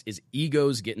exists is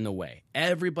egos get in the way.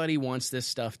 Everybody wants this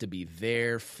stuff to be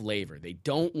their flavor. They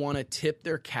don't want to tip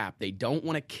their cap. They don't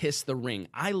want to kiss the ring.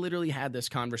 I literally had this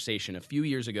conversation a few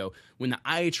years ago when the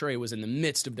IHRA was in the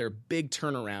midst of their big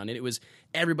turnaround, and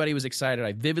everybody was excited.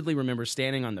 I vividly remember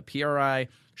standing on the PRI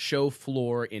show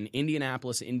floor in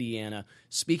Indianapolis, Indiana,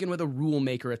 speaking with a rule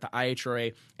maker at the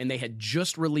IHRA, and they had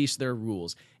just released their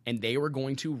rules, and they were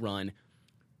going to run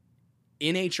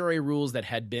NHRA rules that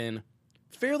had been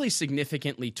fairly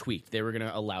significantly tweaked. They were going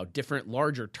to allow different,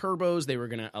 larger turbos. They were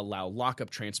going to allow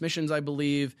lockup transmissions, I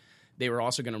believe. They were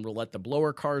also going to let the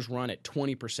blower cars run at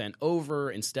 20% over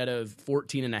instead of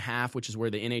 14.5, which is where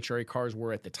the NHRA cars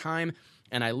were at the time.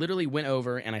 And I literally went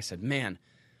over and I said, man,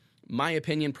 my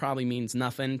opinion probably means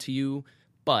nothing to you,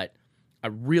 but I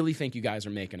really think you guys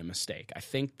are making a mistake. I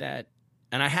think that,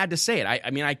 and I had to say it. I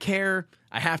mean, I care.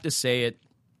 I have to say it.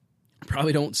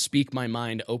 Probably don't speak my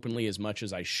mind openly as much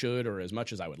as I should or as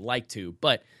much as I would like to,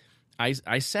 but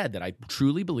I said that I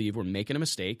truly believe we're making a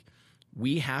mistake.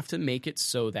 We have to make it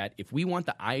so that if we want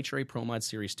the IHRA Pro Mod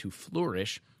Series to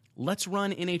flourish, let's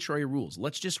run NHRA rules.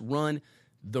 Let's just run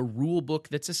the rule book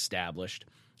that's established.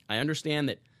 I understand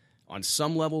that on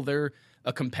some level they're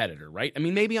a competitor, right? I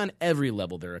mean, maybe on every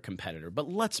level they're a competitor, but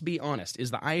let's be honest.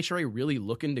 Is the IHRA really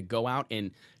looking to go out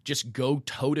and just go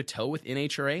toe-to-toe with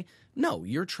NHRA? No,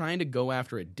 you're trying to go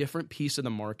after a different piece of the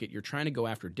market. You're trying to go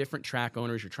after different track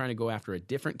owners. You're trying to go after a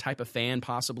different type of fan,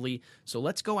 possibly. So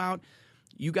let's go out.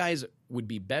 You guys would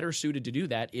be better suited to do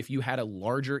that if you had a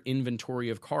larger inventory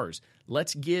of cars.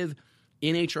 Let's give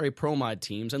NHRA Pro Mod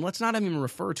teams, and let's not even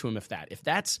refer to them if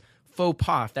that's faux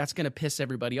pas, if that's going to piss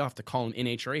everybody off to call them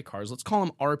NHRA cars, let's call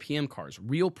them RPM cars,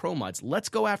 real Pro Mods. Let's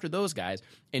go after those guys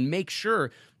and make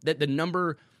sure that the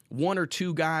number one or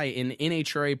two guy in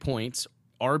NHRA points,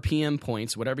 RPM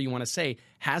points, whatever you want to say,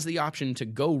 has the option to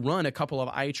go run a couple of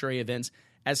IHRA events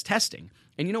as testing.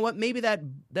 And you know what? Maybe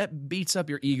that beats up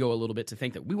your ego a little bit to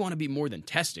think that we want to be more than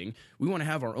testing. We want to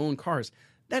have our own cars.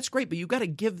 That's great, but you got to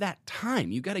give that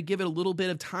time. You got to give it a little bit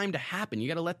of time to happen. You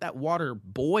got to let that water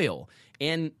boil.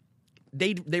 And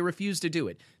they refused to do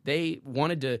it. They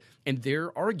wanted to, and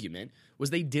their argument was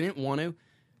they didn't want to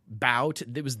bow to,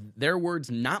 it was their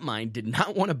words, not mine, did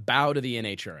not want to bow to the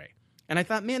NHRA. And I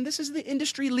thought, man, this is the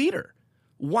industry leader.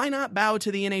 Why not bow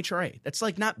to the NHRA? That's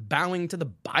like not bowing to the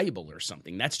Bible or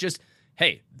something. That's just,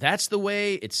 hey, that's the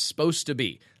way it's supposed to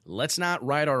be. Let's not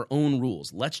write our own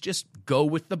rules. Let's just go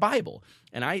with the Bible.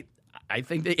 And I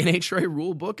think the NHRA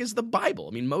rule book is the Bible.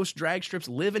 I mean, most drag strips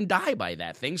live and die by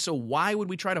that thing. So why would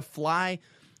we try to fly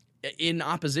in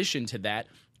opposition to that?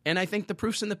 And I think the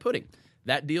proof's in the pudding.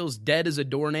 That deal's dead as a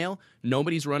doornail.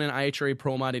 Nobody's running IHRA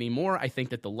Pro Mod anymore. I think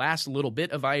that the last little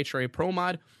bit of IHRA Pro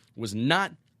Mod was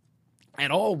not at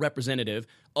all representative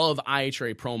of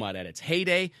IHRA Pro Mod at its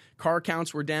heyday. Car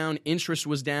counts were down, interest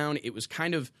was down. It was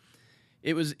kind of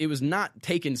it was not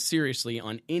taken seriously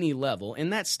on any level,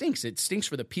 and that stinks. It stinks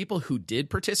for the people who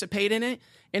did participate in it,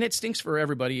 and it stinks for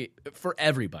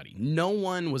everybody. No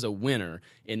one was a winner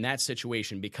in that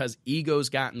situation because egos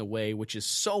got in the way, which is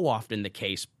so often the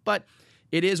case. But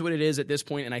it is what it is at this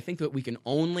point, and I think that we can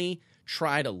only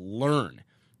try to learn.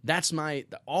 That's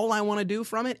all I want to do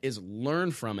from it is learn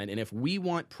from it. And if we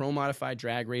want pro modified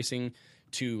drag racing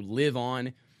to live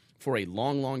on for a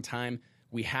long, long time,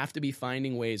 we have to be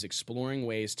finding ways, exploring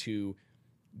ways to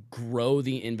grow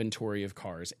the inventory of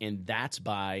cars. And that's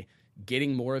by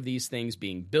getting more of these things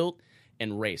being built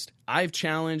and raced. I've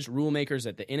challenged rule makers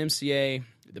at the NMCA,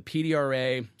 the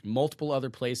PDRA, multiple other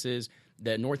places,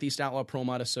 the Northeast Outlaw Pro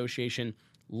Mod Association.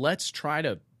 Let's try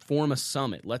to form a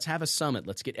summit. Let's have a summit.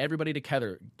 Let's get everybody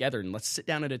together and let's sit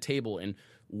down at a table and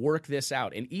work this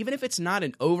out. And even if it's not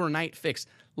an overnight fix,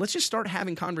 let's just start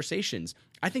having conversations.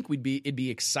 I think it'd be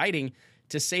exciting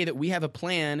to say that we have a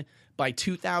plan by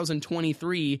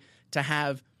 2023 to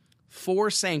have 4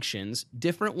 sanctions,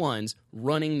 different ones,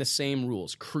 running the same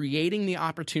rules, creating the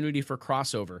opportunity for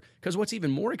crossover. Because what's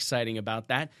even more exciting about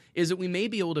that is that we may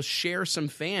be able to share some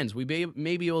fans. We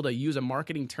may be able to use a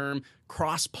marketing term,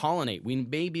 cross-pollinate. We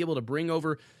may be able to bring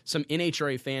over some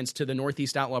NHRA fans to the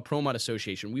Northeast Outlaw Pro Mod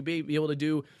Association. We may be able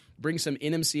to bring some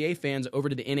NMCA fans over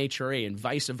to the NHRA and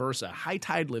vice versa. High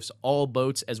tide lifts all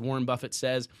boats, as Warren Buffett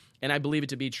says, and I believe it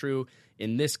to be true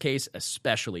in this case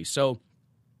especially. So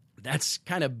that's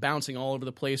kind of bouncing all over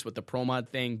the place with the Pro Mod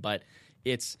thing, but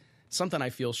it's something I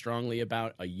feel strongly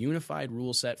about. A unified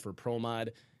rule set for Pro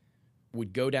Mod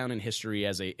would go down in history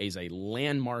as a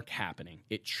landmark happening.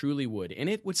 It truly would. And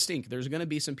it would stink. There's going to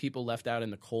be some people left out in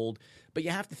the cold, but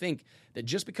you have to think that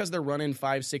just because they're running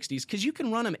 560s, because you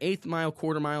can run them eighth mile,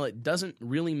 quarter mile, it doesn't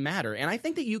really matter. And I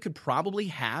think that you could probably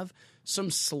have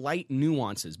some slight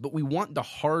nuances, but we want the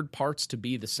hard parts to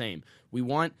be the same. We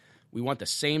want the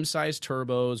same size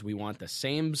turbos. We want the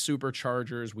same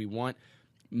superchargers. We want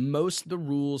most of the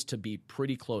rules to be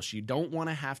pretty close. You don't want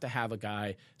to have a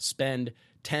guy spend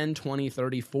 $10, $20,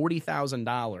 $30,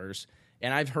 $40,000,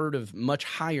 and I've heard of much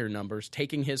higher numbers,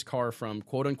 taking his car from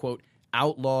quote-unquote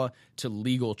outlaw to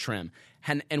legal trim.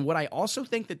 And what I also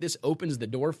think that this opens the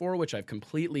door for, which I've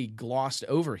completely glossed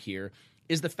over here,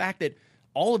 is the fact that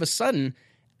all of a sudden,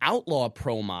 outlaw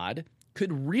Pro Mod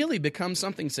could really become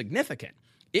something significant.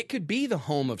 It could be the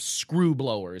home of screw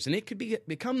blowers, and it could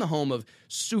become the home of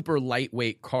super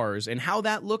lightweight cars. And how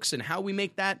that looks and how we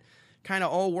make that kind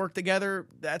of all work together,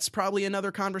 that's probably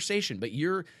another conversation. But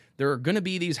there are going to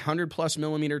be these 100-plus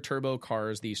millimeter turbo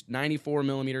cars, these 94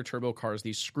 millimeter turbo cars,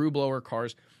 these screw blower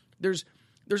cars. There's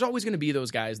always going to be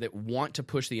those guys that want to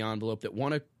push the envelope, that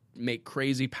want to make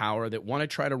crazy power, that want to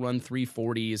try to run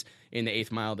 340s in the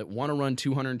eighth mile, that want to run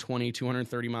 220,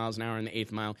 230 miles an hour in the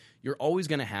eighth mile. You're always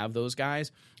going to have those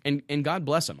guys, and God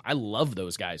bless them. I love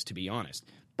those guys, to be honest.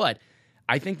 But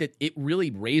I think that it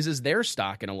really raises their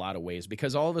stock in a lot of ways,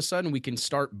 because all of a sudden we can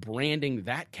start branding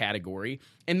that category,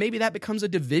 and maybe that becomes a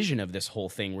division of this whole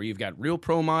thing where you've got Real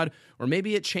Pro Mod, or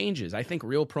maybe it changes. I think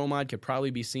Real Pro Mod could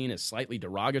probably be seen as slightly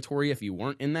derogatory if you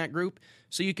weren't in that group,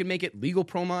 so you can make it Legal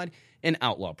Pro Mod and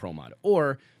Outlaw Pro Mod,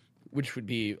 or, which would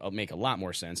make a lot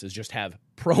more sense, is just have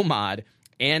Pro Mod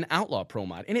and Outlaw Pro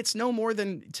Mod. And it's no more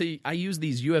than, I use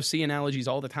these UFC analogies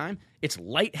all the time, it's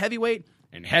light heavyweight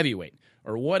and heavyweight,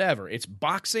 or whatever. It's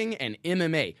boxing and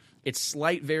MMA. It's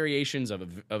slight variations of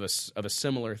a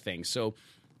similar thing. So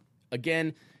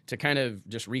again, to kind of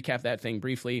just recap that thing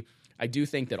briefly, I do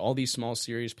think that all these small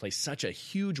series play such a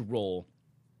huge role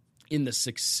in the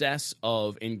success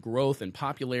of and growth and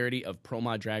popularity of Pro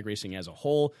Mod drag racing as a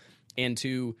whole. And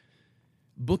to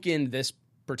bookend this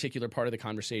particular part of the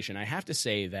conversation, I have to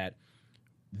say that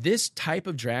this type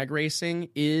of drag racing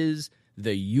is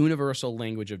the universal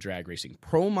language of drag racing,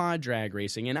 Pro Mod drag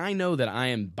racing. And I know that I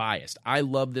am biased. I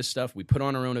love this stuff. We put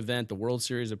on our own event, the World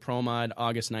Series of Pro Mod,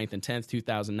 August 9th and 10th,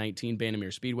 2019,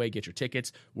 Bandimere Speedway. Get your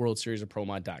tickets,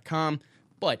 worldseriesofpromod.com.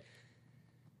 But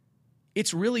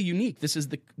it's really unique. This is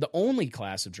the only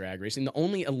class of drag racing, the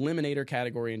only eliminator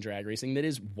category in drag racing that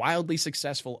is wildly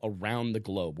successful around the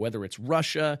globe, whether it's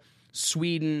Russia,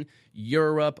 Sweden,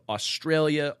 Europe,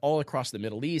 Australia, all across the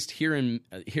Middle East, here in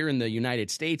the United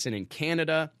States and in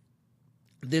Canada.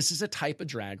 This is a type of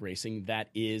drag racing that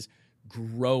is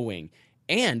growing,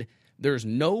 and there's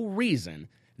no reason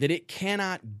that it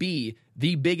cannot be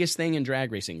the biggest thing in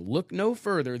drag racing. Look no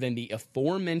further than the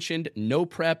aforementioned No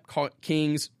Prep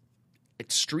Kings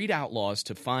Street Outlaws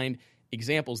to find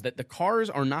examples that the cars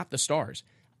are not the stars.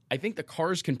 I think the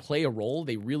cars can play a role.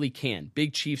 They really can.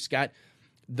 Big Chief's got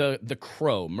the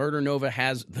Crow. Murder Nova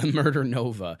has the Murder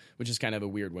Nova, which is kind of a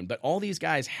weird one. But all these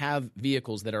guys have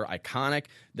vehicles that are iconic,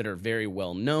 that are very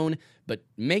well known, but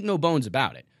make no bones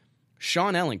about it.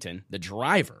 Sean Ellington, the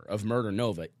driver of Murder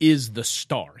Nova, is the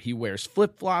star. He wears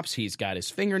flip-flops. He's got his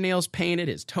fingernails painted,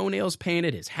 his toenails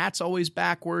painted, his hat's always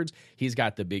backwards. He's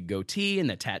got the big goatee and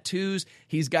the tattoos.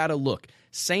 He's got a look.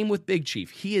 Same with Big Chief.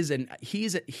 He is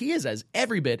as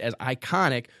every bit as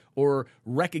iconic or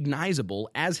recognizable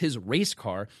as his race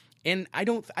car. And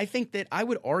I think that I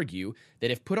would argue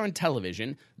that if put on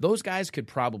television, those guys could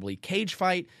probably cage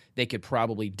fight, they could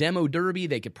probably demo derby,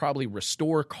 they could probably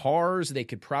restore cars, they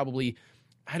could probably,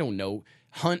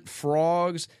 hunt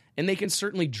frogs, and they can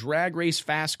certainly drag race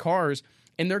fast cars,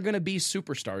 and they're going to be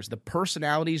superstars. The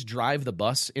personalities drive the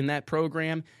bus in that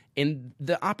program, and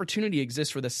the opportunity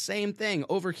exists for the same thing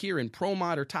over here in Pro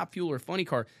Mod or Top Fuel or Funny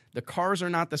Car. The cars are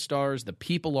not the stars. The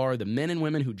people are. The men and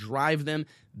women who drive them,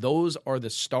 those are the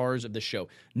stars of the show.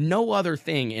 No other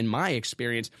thing, in my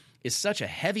experience, is such a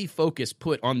heavy focus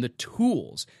put on the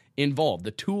tools involved,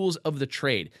 the tools of the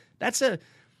trade. That's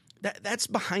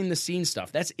behind the scenes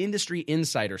stuff. That's industry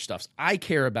insider stuff. I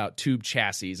care about tube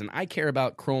chassis, and I care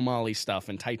about chromoly stuff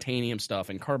and titanium stuff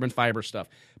and carbon fiber stuff.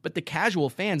 But the casual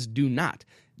fans do not.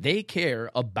 They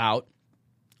care about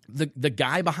the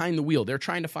guy behind the wheel. They're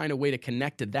trying to find a way to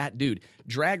connect to that dude.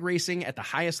 Drag racing at the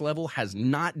highest level has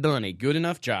not done a good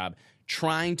enough job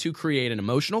trying to create an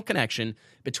emotional connection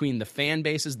between the fan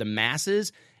bases, the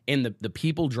masses, and the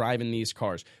people driving these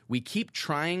cars. We keep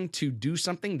trying to do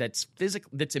something that's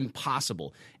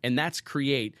impossible, and that's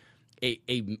create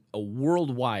a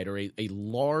worldwide or a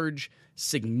large,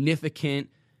 significant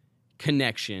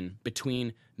connection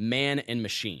between man and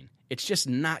machine. It's just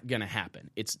not going to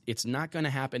happen. It's not going to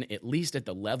happen, at least at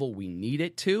the level we need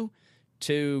it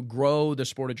to grow the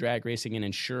sport of drag racing and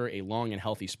ensure a long and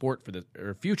healthy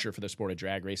future for the sport of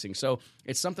drag racing. So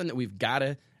it's something that we've got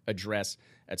to address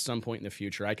at some point in the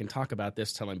future. I can talk about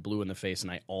this till I'm blue in the face,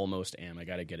 and I almost am. I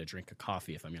got to get a drink of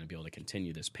coffee if I'm going to be able to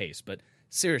continue this pace. But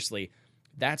seriously,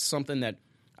 that's something that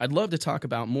I'd love to talk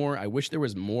about more. I wish there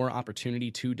was more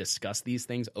opportunity to discuss these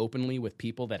things openly with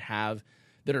people that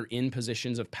are in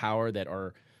positions of power, that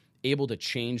are able to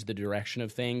change the direction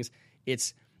of things.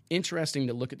 It's interesting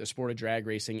to look at the sport of drag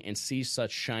racing and see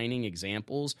such shining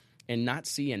examples and not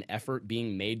see an effort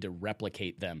being made to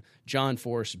replicate them. John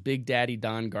Force, Big Daddy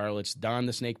Don Garlitz, Don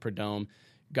the Snake Perdome,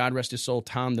 God rest his soul,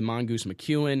 Tom the Mongoose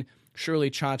McEwen, Shirley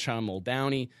Cha-Cha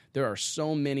Muldowney. There are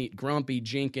so many, Grumpy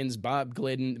Jenkins, Bob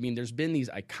Glidden. I mean, there's been these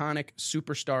iconic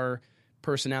superstar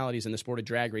personalities in the sport of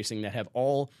drag racing that have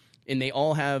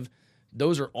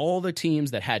those are all the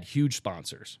teams that had huge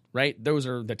sponsors, right? Those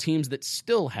are the teams that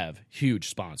still have huge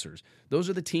sponsors. Those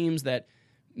are the teams that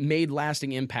made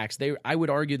lasting impacts. I would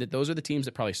argue that those are the teams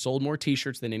that probably sold more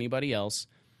T-shirts than anybody else.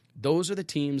 Those are the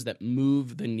teams that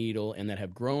move the needle and that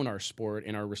have grown our sport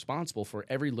and are responsible for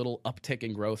every little uptick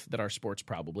in growth that our sport's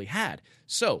probably had.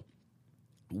 So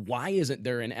why isn't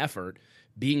there an effort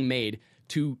being made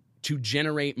to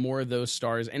generate more of those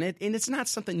stars? And it's not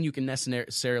something you can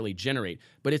necessarily generate,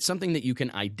 but it's something that you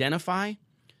can identify,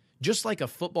 just like a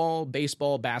football,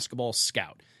 baseball, basketball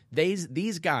scout.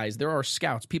 These guys, there are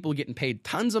scouts, people getting paid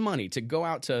tons of money to go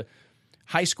out to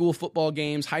high school football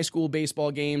games, high school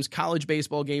baseball games, college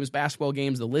baseball games, basketball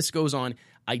games, the list goes on,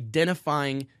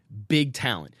 identifying big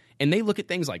talent. And they look at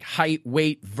things like height,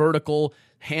 weight, vertical,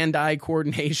 hand-eye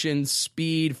coordination,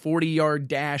 speed, 40-yard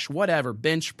dash, whatever,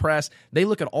 bench press. They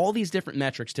look at all these different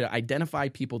metrics to identify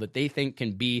people that they think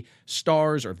can be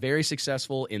stars or very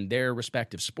successful in their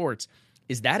respective sports.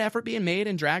 Is that effort being made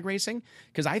in drag racing?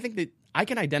 Because I think that I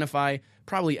can identify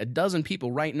probably a dozen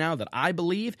people right now that I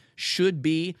believe should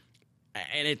be,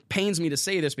 and it pains me to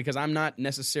say this because I'm not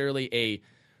necessarily a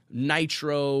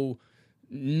nitro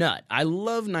nut. I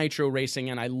love nitro racing,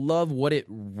 and I love what it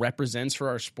represents for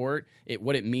our sport,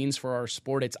 what it means for our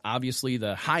sport. It's obviously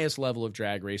the highest level of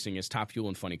drag racing is Top Fuel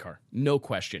and Funny Car. No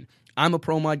question. I'm a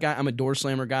Pro Mod guy. I'm a door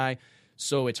slammer guy,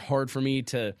 so it's hard for me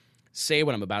to say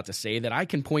what I'm about to say, that I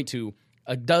can point to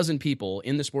a dozen people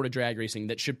in the sport of drag racing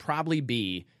that should probably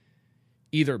be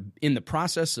either in the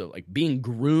process of like being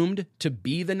groomed to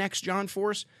be the next John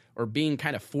Force or being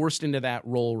kind of forced into that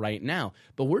role right now.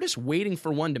 But we're just waiting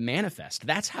for one to manifest.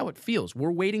 That's how it feels.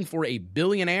 We're waiting for a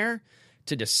billionaire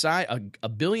to decide, a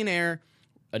billionaire,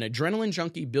 an adrenaline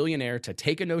junkie billionaire to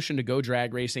take a notion to go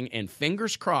drag racing, and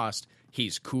fingers crossed,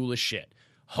 he's cool as shit.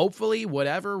 Hopefully,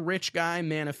 whatever rich guy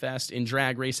manifests in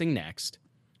drag racing next,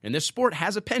 and this sport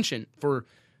has a penchant for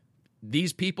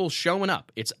these people showing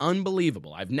up. It's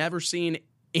unbelievable. I've never seen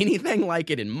anything like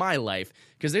it in my life,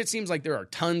 because it seems like there are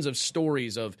tons of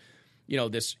stories of,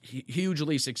 this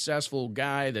hugely successful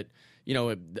guy that,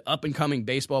 the up-and-coming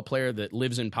baseball player that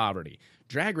lives in poverty.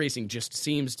 Drag racing just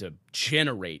seems to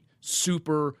generate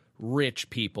super rich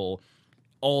people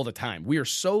all the time. We are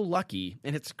so lucky,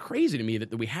 and it's crazy to me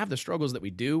that we have the struggles that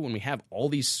we do when we have all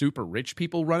these super rich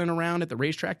people running around at the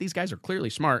racetrack. These guys are clearly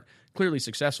smart, clearly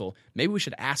successful. Maybe we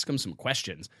should ask them some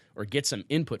questions or get some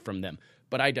input from them.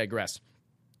 But I digress.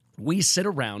 We sit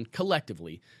around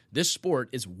collectively. This sport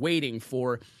is waiting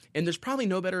for, and there's probably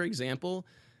no better example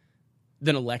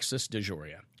than Alexis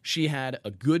DeJoria. She had a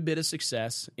good bit of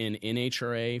success in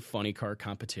NHRA funny car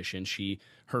competition.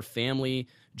 Her family,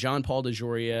 John Paul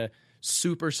DeJoria,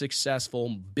 super successful,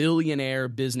 billionaire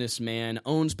businessman,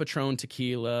 owns Patron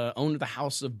Tequila, owned the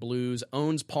House of Blues,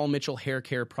 owns Paul Mitchell hair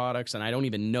care products, and I don't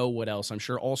even know what else. I'm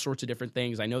sure all sorts of different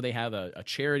things. I know they have a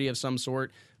charity of some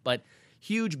sort, but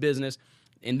huge business.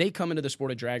 And they come into the sport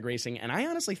of drag racing, and I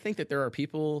honestly think that there are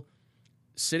people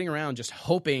sitting around just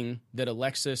hoping that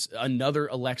another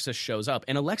Alexis shows up.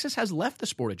 And Alexis has left the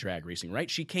sport of drag racing,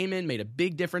 right? She came in, made a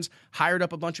big difference, hired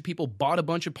up a bunch of people, bought a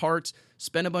bunch of parts,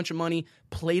 spent a bunch of money,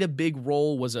 played a big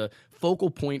role, was a focal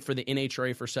point for the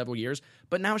NHRA for several years,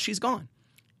 but now she's gone.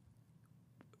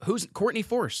 Courtney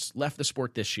Force left the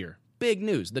sport this year. Big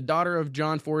news. The daughter of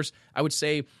John Force, I would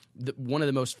say one of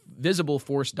the most visible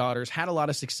Force daughters, had a lot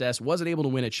of success, wasn't able to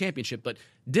win a championship, but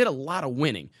did a lot of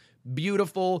winning.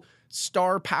 Beautiful,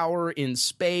 star power in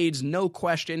spades, no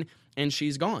question, and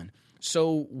she's gone.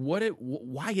 So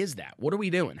why is that? What are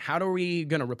we doing? How are we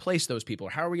going to replace those people?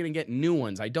 How are we going to get new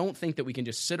ones? I don't think that we can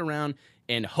just sit around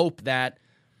and hope that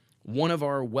one of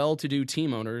our well-to-do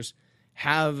team owners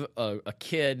have a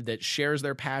kid that shares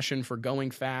their passion for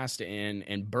going fast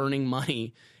and burning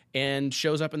money and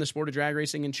shows up in the sport of drag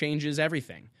racing and changes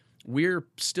everything. We're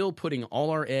still putting all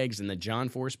our eggs in the John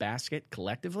Force basket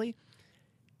collectively,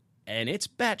 and it's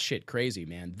batshit crazy,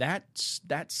 man. That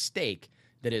stake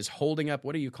that is holding up,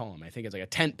 what do you call them? I think it's like a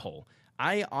tent pole.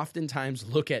 I oftentimes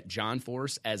look at John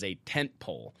Force as a tent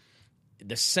pole,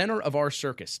 the center of our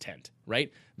circus tent,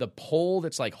 right? The pole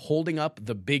that's like holding up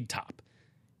the big top.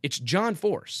 It's John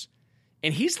Force,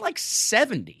 and he's like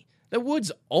 70. The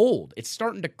wood's old. It's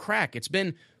starting to crack. It's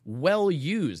been well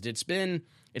used.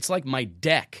 It's like my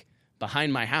deck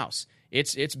behind my house.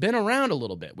 It's been around a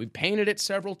little bit. We've painted it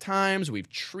several times. We've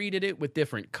treated it with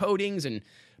different coatings,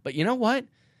 but you know what?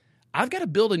 I've got to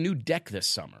build a new deck this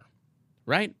summer,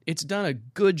 right? It's done a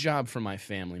good job for my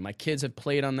family. My kids have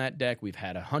played on that deck. We've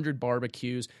had 100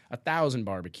 barbecues, 1,000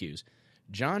 barbecues.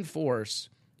 John Force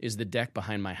is the deck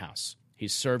behind my house.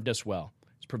 He's served us well.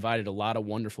 He's provided a lot of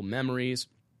wonderful memories.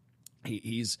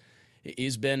 He's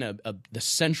been the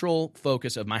central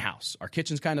focus of my house. Our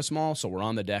kitchen's kind of small, so we're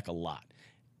on the deck a lot.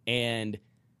 And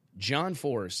John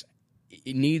Force,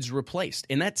 it needs replaced.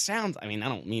 And that sounds, I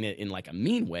don't mean it in like a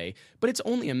mean way, but it's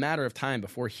only a matter of time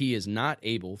before he is not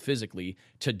able physically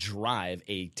to drive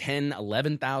a 10,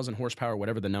 11,000 horsepower,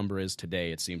 whatever the number is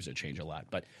today. It seems to change a lot.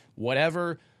 But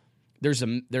whatever,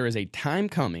 there is a time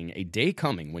coming, a day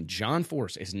coming when John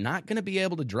Force is not going to be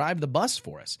able to drive the bus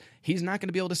for us. He's not going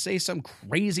to be able to say some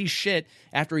crazy shit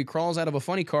after he crawls out of a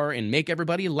funny car and make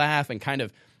everybody laugh and kind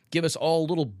of give us all a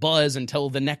little buzz until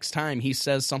the next time he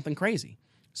says something crazy.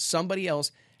 Somebody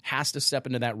else has to step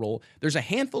into that role. There's a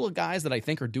handful of guys that I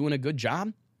think are doing a good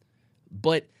job,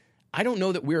 but I don't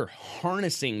know that we're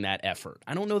harnessing that effort.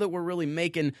 I don't know that we're really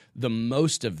making the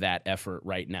most of that effort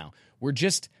right now. We're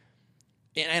just,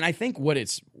 and I think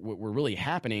what's really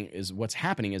happening is we're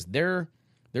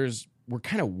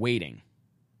kind of waiting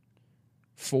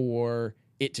for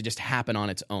it to just happen on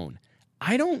its own.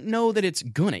 I don't know that it's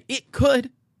gonna. It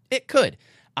could.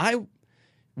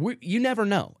 You never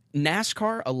know.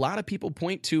 NASCAR, a lot of people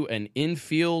point to an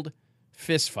infield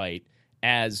fistfight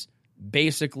as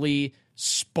basically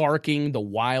sparking the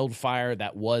wildfire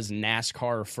that was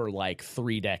NASCAR for like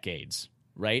 3 decades,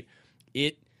 right?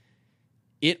 There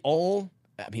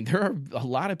are a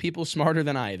lot of people smarter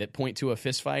than I that point to a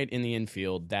fistfight in the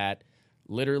infield that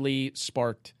literally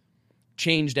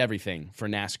changed everything for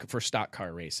NASCAR, for stock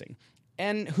car racing.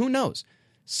 And who knows?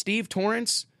 Steve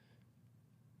Torrence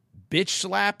bitch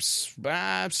slaps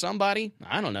somebody,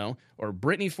 I don't know, or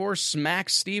Brittany Force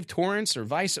smacks Steve Torrence or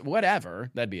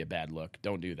whatever. That'd be a bad look.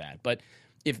 Don't do that. But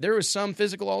if there was some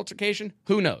physical altercation,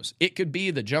 who knows? It could be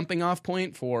the jumping off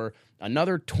point for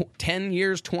another 10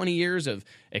 years, 20 years of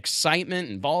excitement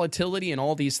and volatility and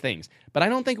all these things. But I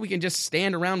don't think we can just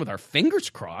stand around with our fingers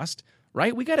crossed,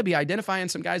 right? We got to be identifying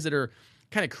some guys that are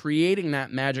kind of creating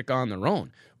that magic on their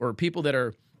own, or people that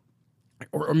are,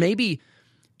 or maybe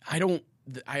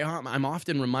I'm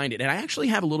often reminded, and I actually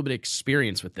have a little bit of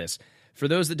experience with this. For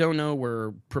those that don't know,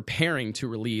 we're preparing to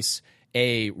release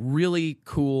a really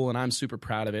cool, and I'm super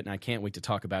proud of it, and I can't wait to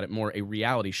talk about it more, a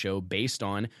reality show based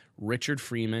on Richard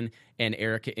Freeman and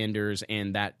Erica Enders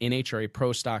and that NHRA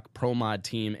Pro Stock Pro Mod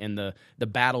team and the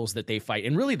battles that they fight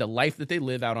and really the life that they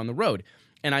live out on the road.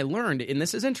 And I learned, and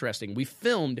this is interesting, we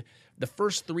filmed the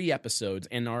first 3 episodes,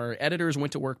 and our editors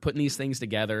went to work putting these things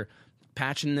together,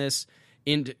 patching this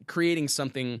into creating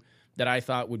something that I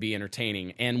thought would be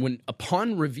entertaining. And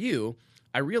upon review,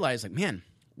 I realized, like, man,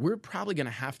 we're probably going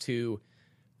to have to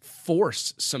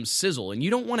force some sizzle, and you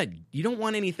don't want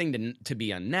anything to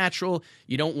be unnatural.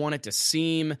 You don't want it to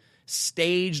seem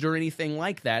staged or anything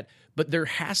like that. But there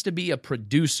has to be a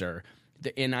producer.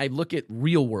 And I look at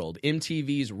Real World,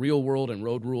 MTV's Real World and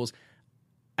Road Rules.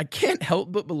 I can't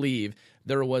help but believe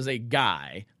there was a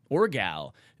guy or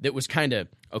gal that was kind of,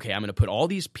 okay, I'm going to put all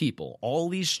these people, all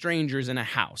these strangers in a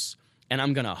house, and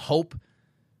I'm going to hope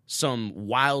some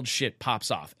wild shit pops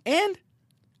off. And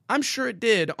I'm sure it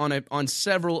did on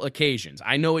several occasions.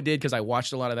 I know it did because I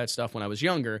watched a lot of that stuff when I was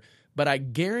younger, but I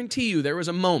guarantee you there was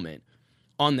a moment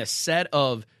on the set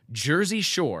of Jersey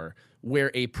Shore where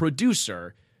a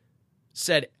producer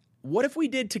said, what if we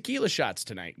did tequila shots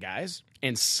tonight, guys?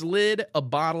 And slid a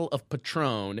bottle of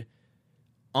Patron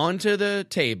onto the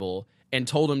table and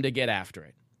told them to get after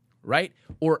it, right?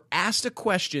 Or asked a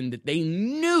question that they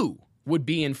knew would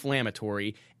be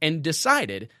inflammatory and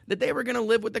decided that they were going to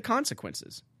live with the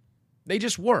consequences. They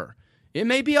just were. It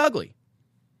may be ugly,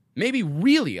 maybe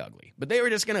really ugly, but they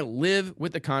were just going to live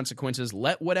with the consequences,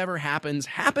 let whatever happens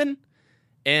happen,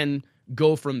 and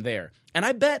go from there. And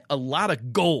I bet a lot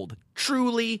of gold,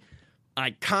 truly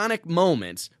iconic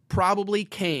moments probably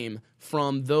came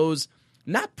from those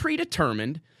not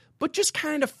predetermined, but just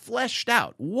kind of fleshed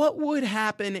out. What would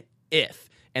happen if?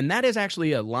 And that is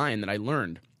actually a line that I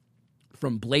learned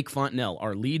from Blake Fontenelle,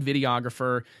 our lead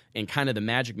videographer and kind of the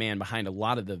magic man behind a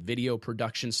lot of the video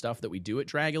production stuff that we do at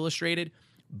Drag Illustrated.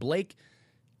 Blake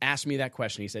asked me that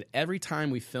question. He said, every time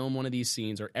we film one of these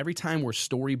scenes or every time we're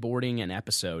storyboarding an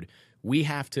episode, we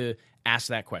have to ask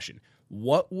that question.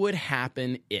 What would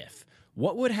happen if?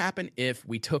 What would happen if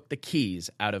we took the keys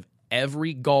out of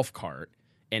every golf cart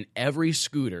and every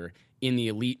scooter in the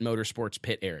Elite Motorsports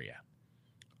pit area?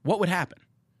 What would happen?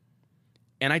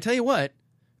 And I tell you what,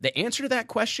 the answer to that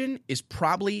question is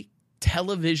probably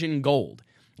television gold.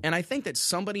 And I think that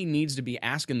somebody needs to be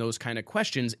asking those kind of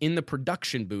questions in the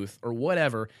production booth or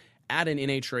whatever at an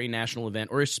NHRA national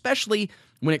event, or especially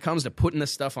when it comes to putting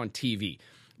this stuff on TV.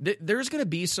 There's going to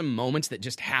be some moments that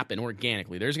just happen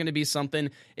organically. There's going to be something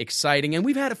exciting, and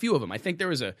we've had a few of them. I think there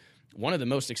was one of the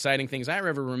most exciting things I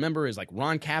ever remember is like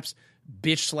Ron Capps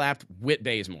bitch slapped Whit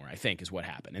Bazemore, I think is what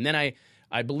happened. And then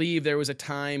I believe there was a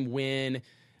time when,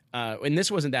 and this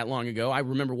wasn't that long ago, I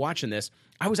remember watching this.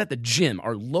 I was at the gym,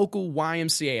 our local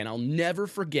YMCA, and I'll never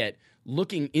forget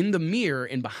looking in the mirror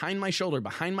and behind my shoulder,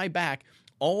 behind my back,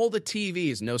 all the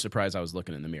TVs. No surprise I was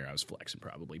looking in the mirror. I was flexing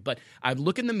probably. But I'd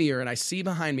look in the mirror and I see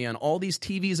behind me on all these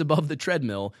TVs above the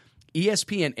treadmill,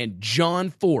 ESPN, and John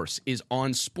Force is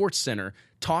on SportsCenter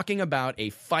talking about a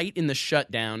fight in the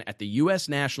shutdown at the U.S.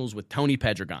 Nationals with Tony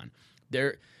Pedregon.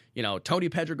 Tony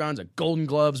Pedregon's a Golden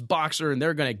Gloves boxer, and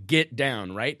they're going to get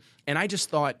down, right? And I just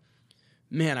thought,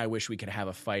 man, I wish we could have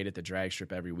a fight at the drag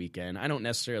strip every weekend. I don't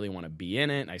necessarily want to be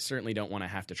in it. I certainly don't want to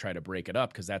have to try to break it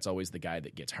up because that's always the guy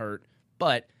that gets hurt.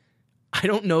 But I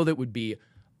don't know that would be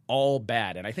all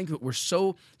bad. And I think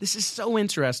that this is so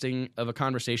interesting of a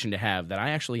conversation to have that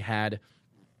I actually had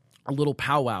a little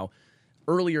powwow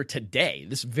earlier today,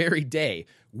 this very day,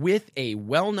 with a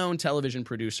well-known television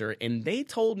producer, and they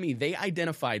told me they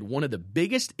identified one of the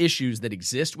biggest issues that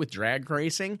exist with drag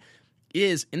racing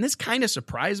is, and this kind of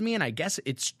surprised me, and I guess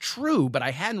it's true, but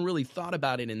I hadn't really thought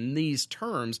about it in these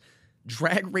terms,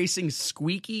 drag racing's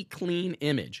squeaky clean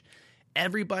image.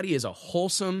 Everybody is a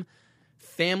wholesome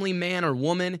family man or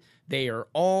woman. They are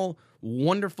all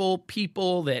wonderful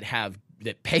people that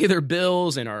pay their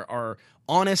bills and are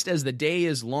honest as the day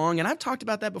is long. And I've talked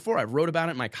about that before. I've wrote about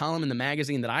it in my column in the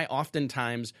magazine that I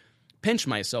oftentimes pinch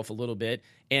myself a little bit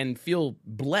and feel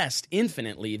blessed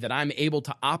infinitely that I'm able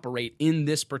to operate in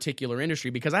this particular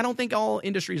industry, because I don't think all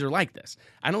industries are like this.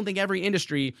 I don't think every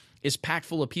industry is packed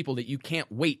full of people that you can't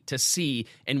wait to see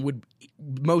and would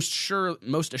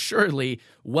most assuredly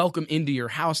welcome into your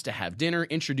house to have dinner,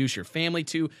 introduce your family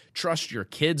to, trust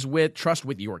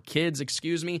with your kids,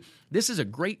 excuse me. This is a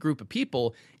great group of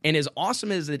people, and as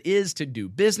awesome as it is to do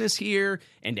business here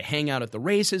and to hang out at the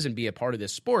races and be a part of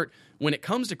this sport, when it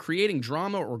comes to creating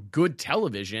drama or good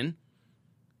television,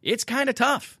 it's kind of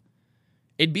tough.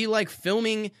 It'd be like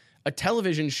filming a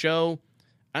television show,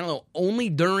 I don't know, only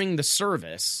during the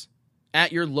service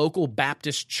at your local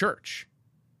Baptist church,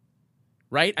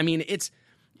 right? I mean,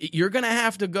 you're going to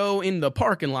have to go in the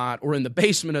parking lot or in the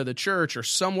basement of the church or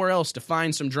somewhere else to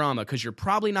find some drama, because you're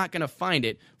probably not going to find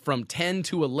it from 10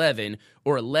 to 11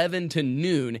 or 11 to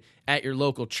noon at your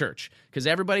local church, because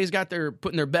everybody's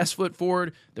putting their best foot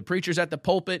forward. The preacher's at the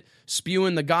pulpit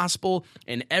spewing the gospel,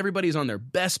 and everybody's on their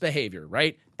best behavior,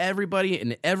 right? Everybody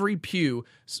in every pew,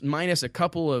 minus a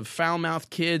couple of foul-mouthed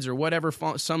kids or whatever,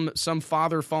 some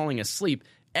father falling asleep,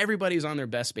 everybody's on their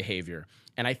best behavior.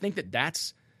 And I think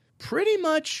that's pretty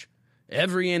much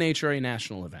every NHRA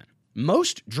national event.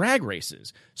 Most drag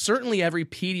races, certainly every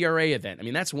PDRA event. I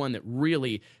mean, that's one that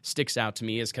really sticks out to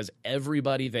me, is because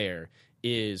everybody there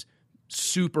is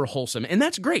super wholesome. And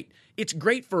that's great. It's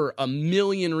great for a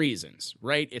million reasons,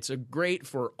 right? It's great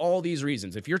for all these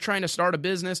reasons. If you're trying to start a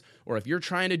business, or if you're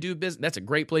trying to do business, that's a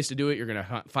great place to do it. You're going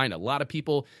to find a lot of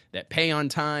people that pay on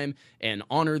time and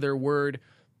honor their word.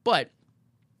 But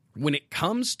when it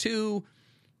comes to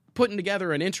putting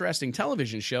together an interesting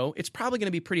television show, it's probably going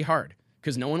to be pretty hard,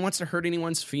 because no one wants to hurt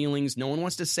anyone's feelings. No one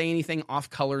wants to say anything off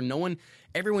color.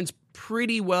 Everyone's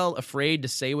pretty well afraid to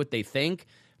say what they think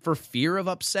for fear of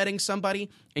upsetting somebody.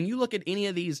 And you look at any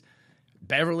of these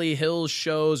Beverly Hills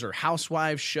shows or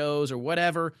Housewives shows or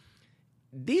whatever,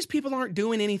 these people aren't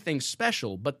doing anything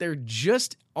special, but they're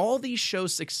just, all these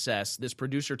shows' success, this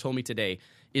producer told me today,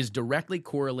 is directly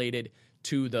correlated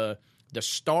to the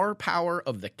star power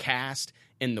of the cast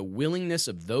and the willingness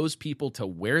of those people to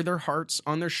wear their hearts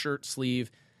on their shirt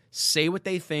sleeve, say what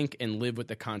they think, and live with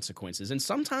the consequences. And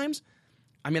sometimes,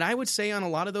 I mean, I would say on a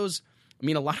lot of those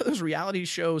reality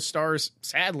show stars,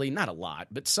 sadly, not a lot,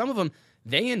 but some of them,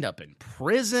 they end up in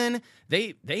prison.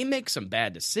 They make some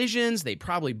bad decisions. They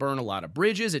probably burn a lot of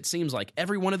bridges. It seems like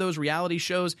every one of those reality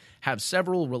shows have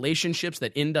several relationships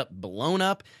that end up blown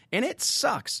up, and it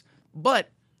sucks.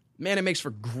 But man, it makes for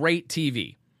great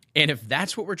TV. And if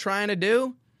that's what we're trying to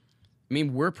do, I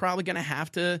mean, we're probably going to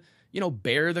have to,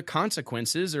 bear the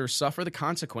consequences or suffer the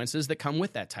consequences that come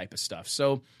with that type of stuff.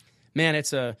 So, man,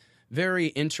 it's a very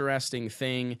interesting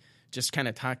thing, just kind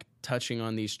of touching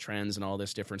on these trends and all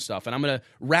this different stuff. And I'm going to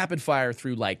rapid fire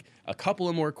through like a couple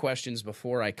of more questions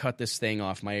before I cut this thing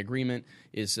off. My agreement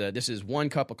is this is 1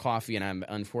 cup of coffee, and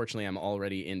unfortunately I'm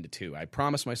already into 2. I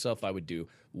promised myself I would do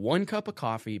 1 cup of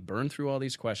coffee, burn through all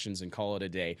these questions, and call it a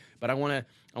day. But I want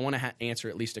to answer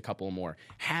at least a couple more.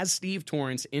 Has Steve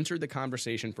Torrence entered the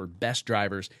conversation for best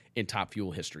drivers in Top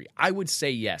Fuel history? I would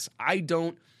say yes. I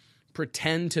don't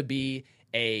pretend to be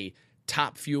a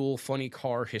Top Fuel funny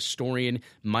car historian.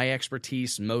 My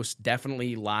expertise most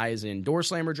definitely lies in door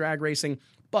slammer drag racing,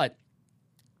 but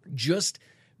just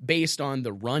based on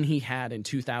the run he had in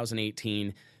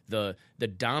 2018, the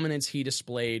dominance he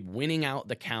displayed, winning out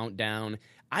the countdown,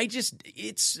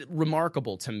 it's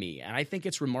remarkable to me. And I think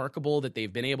it's remarkable that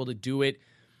they've been able to do it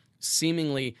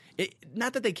seemingly,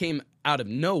 not that they came out of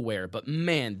nowhere, but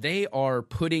man, they are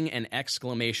putting an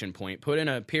exclamation point, put in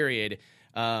a period,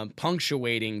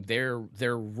 punctuating their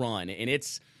run. And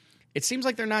it seems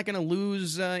like they're not going to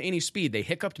lose any speed. They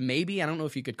hiccuped maybe. I don't know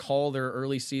if you could call their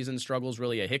early season struggles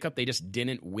really a hiccup. They just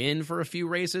didn't win for a few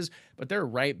races, but they're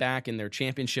right back in their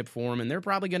championship form, and they're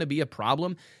probably going to be a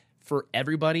problem for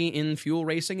everybody in fuel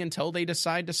racing until they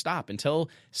decide to stop.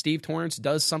 Until Steve Torrence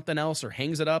does something else or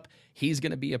hangs it up, he's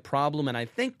going to be a problem. And I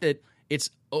think that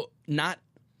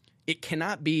it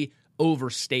cannot be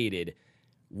overstated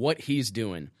what he's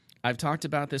doing. I've talked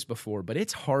about this before, but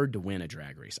it's hard to win a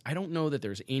drag race. I don't know that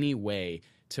there's any way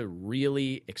to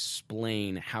really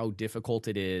explain how difficult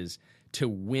it is to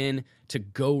win, to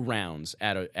go rounds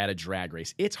at a drag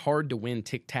race. It's hard to win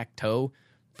tic-tac-toe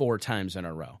 4 times in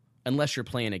a row, unless you're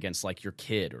playing against like your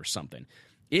kid or something.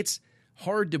 It's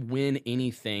hard to win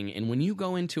anything, and when you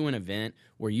go into an event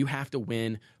where you have to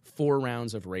win 4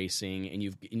 rounds of racing and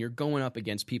you're going up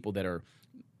against people that are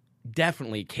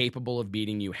definitely capable of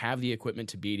beating you, have the equipment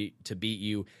to beat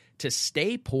you, to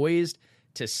stay poised,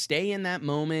 to stay in that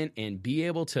moment and be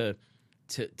able to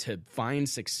find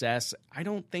success, I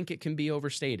don't think it can be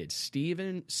overstated.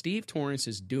 Steve Torrence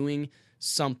is doing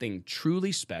something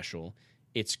truly special.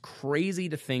 It's crazy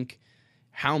to think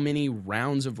how many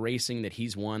rounds of racing that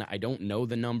he's won. I don't know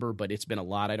the number, but it's been a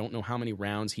lot. I don't know how many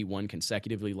rounds he won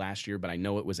consecutively last year, but I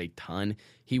know it was a ton.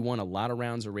 He won a lot of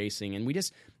rounds of racing,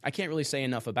 and I can't really say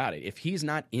enough about it. If he's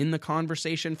not in the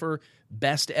conversation for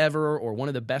best ever or one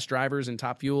of the best drivers in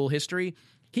Top Fuel history,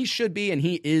 he should be, and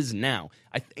he is now.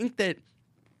 I think that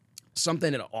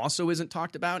Something that also isn't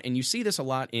talked about, and you see this a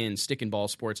lot in stick and ball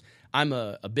sports. I'm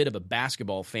a bit of a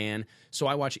basketball fan, so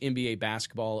I watch NBA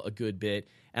basketball a good bit,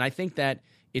 and I think that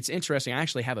it's interesting. I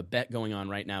actually have a bet going on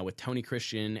right now with Tony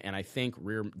Christian and I think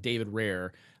David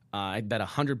Rare. I bet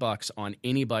 $100 on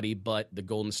anybody but the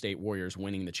Golden State Warriors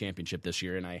winning the championship this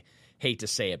year, and I hate to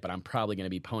say it, but I'm probably going to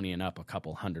be ponying up a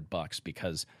couple $100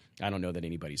 because I don't know that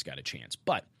anybody's got a chance.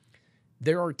 But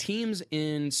there are teams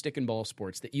in stick and ball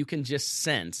sports that you can just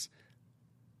sense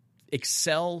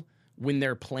excel when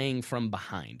they're playing from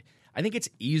behind. I think it's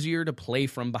easier to play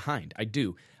from behind. I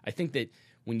do. I think that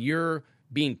when you're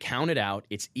being counted out,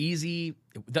 it's easy.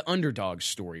 The underdog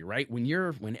story, right?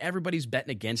 When everybody's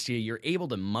betting against you, you're able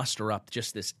to muster up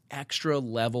just this extra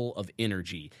level of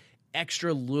energy,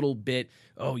 extra little bit.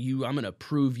 I'm going to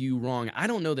prove you wrong. I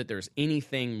don't know that there's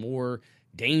anything more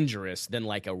dangerous than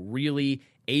like a really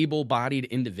able-bodied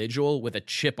individual with a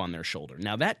chip on their shoulder.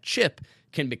 Now that chip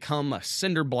can become a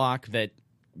cinder block that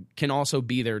can also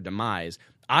be their demise.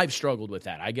 I've struggled with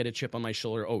that. I get a chip on my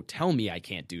shoulder. Oh, tell me I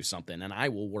can't do something, and I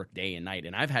will work day and night.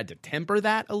 And I've had to temper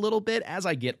that a little bit as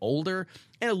I get older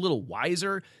and a little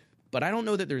wiser. But I don't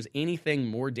know that there's anything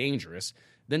more dangerous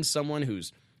than someone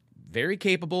who's very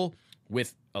capable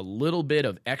with a little bit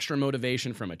of extra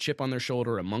motivation from a chip on their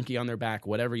shoulder, a monkey on their back,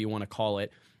 whatever you want to call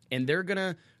it. And they're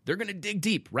gonna dig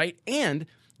deep, right? And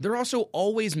they're also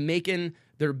always making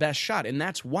their best shot, and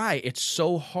that's why it's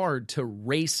so hard to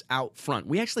race out front.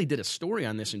 We actually did a story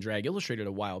on this in Drag Illustrated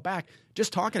a while back,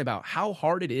 just talking about how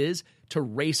hard it is to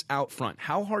race out front,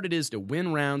 how hard it is to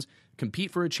win rounds,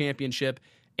 compete for a championship,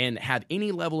 and have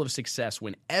any level of success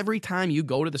when every time you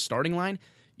go to the starting line,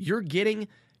 you're getting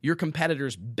your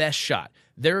competitor's best shot.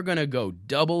 They're going to go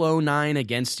 009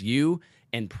 against you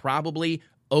and probably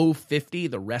 050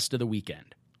 the rest of the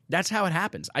weekend. That's how it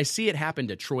happens. I see it happen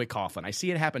to Troy Coughlin. I see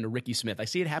it happen to Ricky Smith. I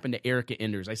see it happen to Erica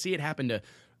Enders. I see it happen to,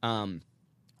 I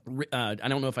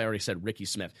don't know if I already said Ricky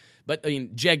Smith, but I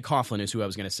mean, Jeg Coughlin is who I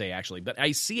was going to say, actually. But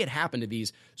I see it happen to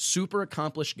these super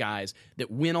accomplished guys that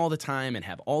win all the time and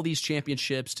have all these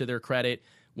championships to their credit.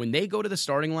 When they go to the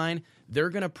starting line, they're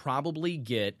going to probably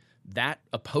get that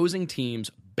opposing team's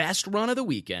best run of the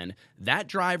weekend, that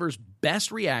driver's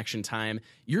best reaction time.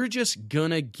 You're just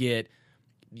going to get...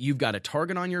 You've got a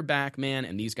target on your back, man,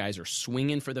 and these guys are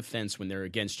swinging for the fence when they're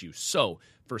against you. So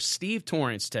for Steve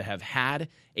Torrence to have had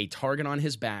a target on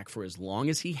his back for as long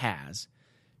as he has,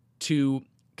 to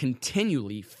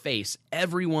continually face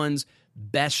everyone's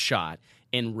best shot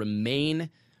and remain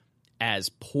as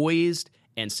poised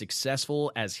and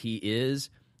successful as he is,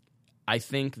 I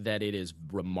think that it is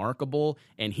remarkable,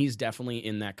 and he's definitely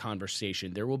in that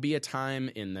conversation. There will be a time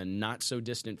in the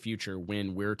not-so-distant future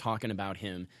when we're talking about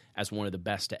him as one of the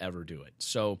best to ever do it.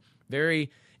 So,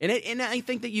 and I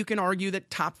think that you can argue that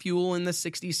Top Fuel in the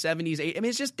 60s, 70s, 80s, I mean,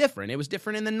 it's just different. It was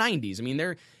different in the 90s. I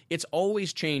mean, it's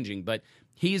always changing, but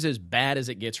he's as bad as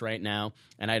it gets right now,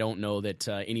 and I don't know that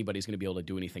anybody's going to be able to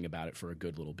do anything about it for a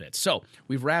good little bit. So,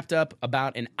 we've wrapped up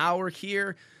about an hour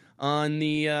here on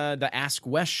the Ask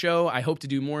Wes show. I hope to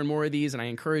do more and more of these, and I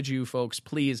encourage you folks,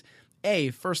 please,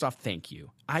 first off, thank you.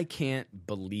 I can't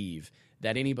believe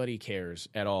that anybody cares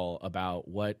at all about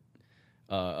what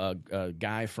a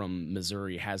guy from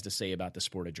Missouri has to say about the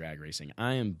sport of drag racing.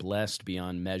 I am blessed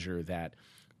beyond measure that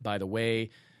by way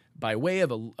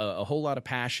of a whole lot of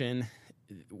passion,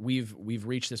 we've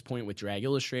reached this point with Drag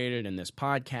Illustrated and this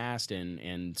podcast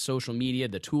and social media,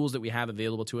 the tools that we have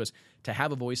available to us to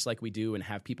have a voice like we do and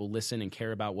have people listen and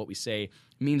care about what we say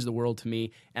means the world to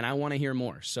me, and I want to hear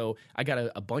more. So I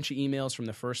got a bunch of emails from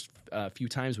the first few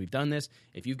times we've done this.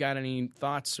 If you've got any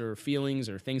thoughts or feelings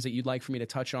or things that you'd like for me to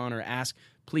touch on or ask,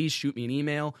 please shoot me an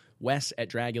email,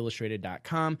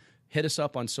 wes@dragillustrated.com. Hit us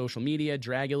up on social media,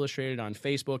 Drag Illustrated on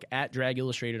Facebook, @Drag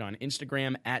Illustrated on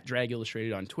Instagram, @Drag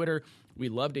Illustrated on Twitter. We'd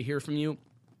love to hear from you.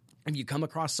 If you come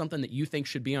across something that you think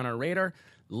should be on our radar,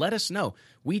 let us know.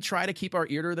 We try to keep our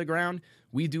ear to the ground.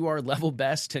 We do our level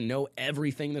best to know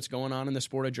everything that's going on in the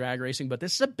sport of drag racing, but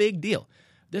this is a big deal.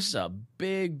 This is a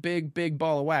big, big, big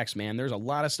ball of wax, man. There's a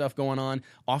lot of stuff going on,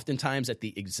 oftentimes at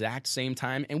the exact same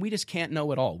time, and we just can't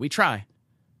know it all. We try,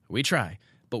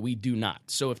 but we do not.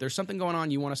 So if there's something going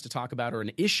on you want us to talk about or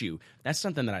an issue, that's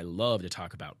something that I love to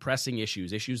talk about. Pressing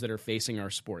issues that are facing our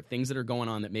sport, things that are going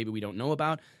on that maybe we don't know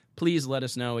about, please let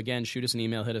us know. Again, shoot us an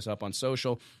email, hit us up on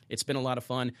social. It's been a lot of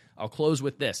fun. I'll close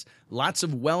with this. Lots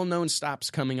of well-known stops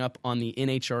coming up on the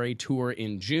NHRA Tour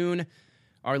in June.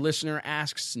 Our listener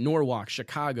asks, Norwalk,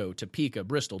 Chicago, Topeka,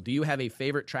 Bristol, do you have a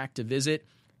favorite track to visit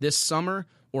this summer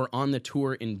or on the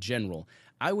tour in general?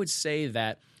 I would say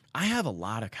that I have a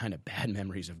lot of kind of bad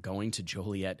memories of going to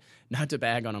Joliet, not to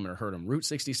bag on them or hurt them. Route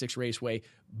 66 Raceway,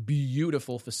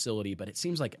 beautiful facility, but it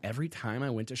seems like every time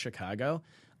I went to Chicago,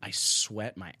 I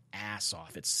sweat my ass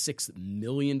off. It's 6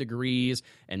 million degrees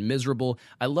and miserable.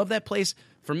 I love that place.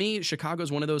 For me,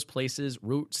 Chicago's one of those places,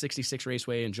 Route 66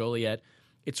 Raceway in Joliet,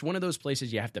 it's one of those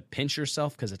places you have to pinch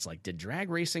yourself because it's like, did drag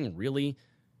racing really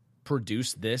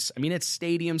produce this? I mean, it's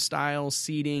stadium style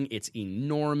seating, it's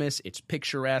enormous, it's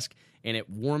picturesque, and it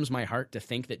warms my heart to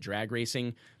think that drag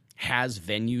racing has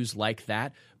venues like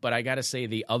that. But I gotta say,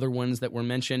 the other ones that were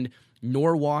mentioned,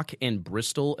 Norwalk and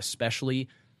Bristol especially,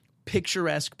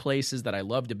 picturesque places that I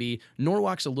love to be.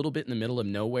 Norwalk's a little bit in the middle of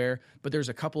nowhere, but there's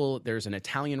an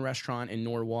Italian restaurant in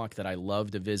Norwalk that I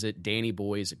love to visit, Danny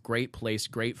Boy's, great place,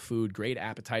 great food, great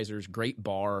appetizers, great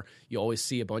bar. You always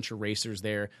see a bunch of racers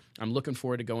there. I'm looking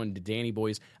forward to going to Danny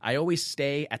Boy's. I always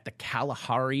stay at the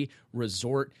Kalahari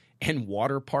Resort and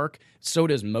Water Park. So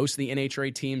does most of the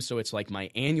NHRA teams. So it's like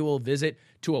my annual visit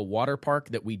to a water park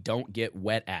that we don't get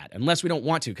wet at, unless we don't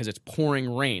want to because it's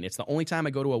pouring rain. It's the only time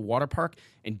I go to a water park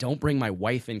and don't bring my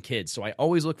wife and kids. So I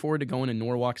always look forward to going to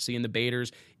Norwalk, seeing the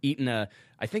baiters, eating I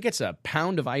think it's a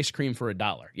pound of ice cream for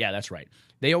 $1. Yeah, that's right.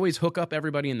 They always hook up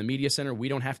everybody in the media center. We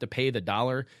don't have to pay the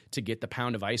 $1 to get the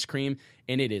pound of ice cream.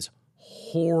 And it is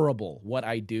horrible what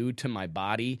I do to my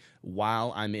body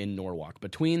while I'm in Norwalk.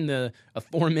 Between the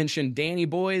aforementioned Danny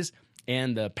Boys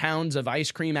and the pounds of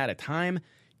ice cream at a time,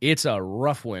 it's a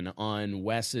rough one on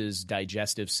Wes's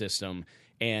digestive system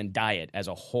and diet as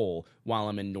a whole while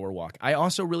I'm in Norwalk. I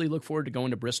also really look forward to going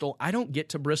to Bristol. I don't get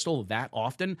to Bristol that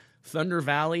often. Thunder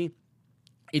Valley,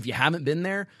 if you haven't been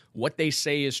there, what they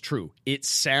say is true. It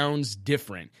sounds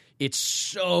different. It's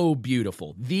so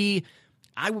beautiful.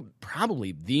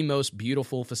 Probably the most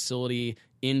beautiful facility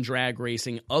in drag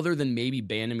racing, other than maybe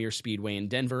Bandimere Speedway in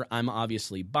Denver. I'm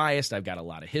obviously biased. I've got a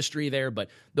lot of history there, but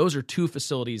those are two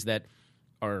facilities that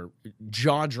are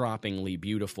jaw-droppingly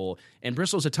beautiful. And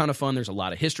Bristol's a ton of fun. There's a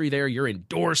lot of history there. You're in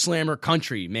door slammer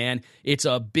country, man. It's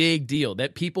a big deal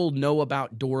that people know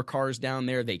about door cars down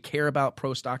there. They care about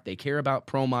Pro Stock. They care about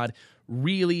Pro Mod.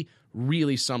 Really,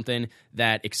 really something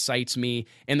that excites me.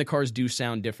 And the cars do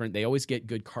sound different. They always get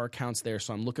good car counts there,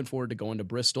 so I'm looking forward to going to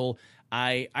Bristol.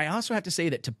 I also have to say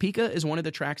that Topeka is one of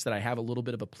the tracks that I have a little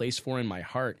bit of a place for in my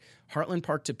heart. Heartland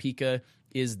Park Topeka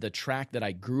is the track that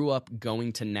I grew up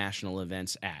going to national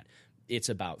events at. It's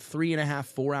about 3.5,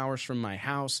 4 hours from my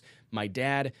house. My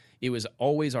dad, it was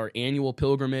always our annual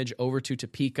pilgrimage over to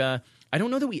Topeka. I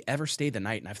don't know that we ever stayed the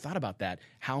night, and I've thought about that,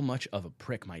 how much of a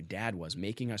prick my dad was,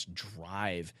 making us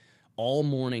drive all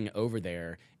morning over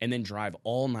there and then drive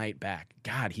all night back.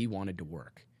 God, he wanted to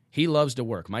work. He loves to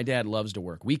work. My dad loves to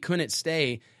work. We couldn't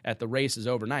stay at the races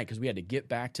overnight because we had to get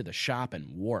back to the shop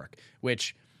and work,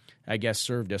 which I guess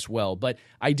served us well. But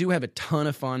I do have a ton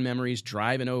of fond memories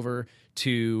driving over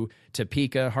to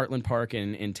Topeka, Heartland Park,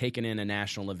 and taking in a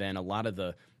national event. A lot of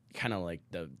the kind of like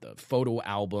the photo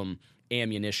album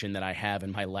ammunition that I have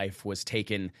in my life was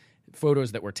taken,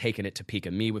 photos that were taken at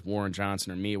Topeka, me with Warren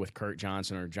Johnson or me with Kurt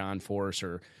Johnson or John Force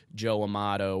or Joe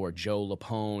Amato or Joe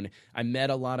Lapone. I met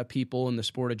a lot of people in the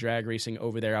sport of drag racing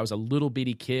over there. I was a little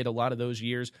bitty kid a lot of those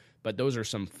years, but those are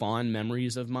some fond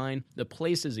memories of mine. The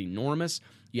place is enormous.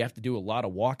 You have to do a lot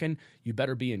of walking. You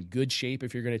better be in good shape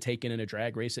if you're going to take in a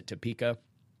drag race at Topeka.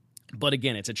 But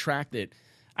again, it's a track that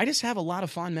I just have a lot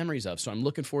of fond memories of, so I'm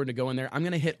looking forward to going there. I'm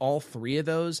going to hit all three of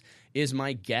those is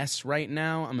my guess right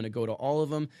now. I'm going to go to all of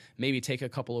them, maybe take a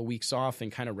couple of weeks off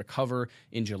and kind of recover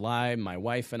in July. My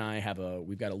wife and I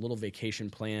we've got a little vacation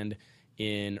planned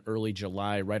in early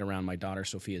July, right around my daughter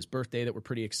Sophia's birthday that we're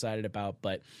pretty excited about.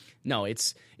 But no,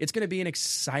 it's going to be an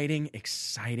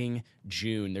exciting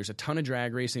June. There's a ton of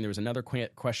drag racing. There was another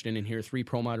question in here, 3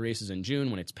 Pro Mod races in June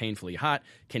when it's painfully hot.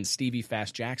 Can Stevie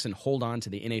Fast Jackson hold on to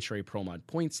the NHRA Pro Mod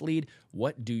points lead?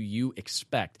 What do you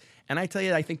expect? And I tell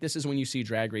you, I think this is when you see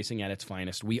drag racing at its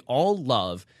finest. We all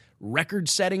love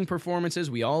record-setting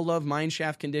performances. We all love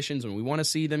mineshaft conditions, and we want to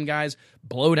see them guys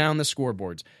blow down the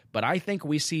scoreboards. But I think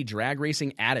we see drag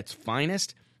racing at its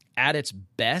finest, at its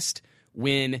best,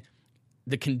 when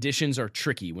the conditions are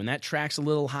tricky, when that track's a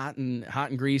little hot and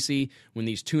greasy, when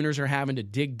these tuners are having to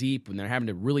dig deep, when they're having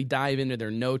to really dive into their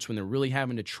notes, when they're really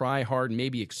having to try hard,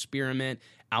 maybe experiment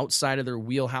outside of their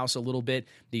wheelhouse a little bit.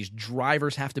 These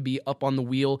drivers have to be up on the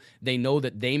wheel. They know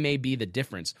that they may be the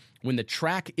difference. When the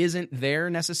track isn't there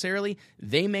necessarily,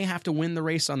 they may have to win the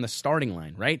race on the starting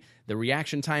line, right? The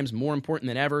reaction time's more important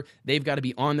than ever. They've got to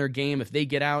be on their game. If they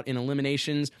get out in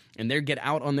eliminations and they get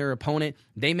out on their opponent,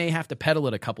 they may have to pedal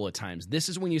it a couple of times. This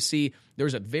is when you see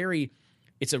there's a very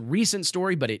It's a recent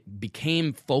story, but it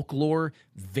became folklore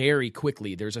very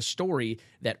quickly. There's a story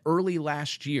that early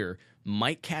last year,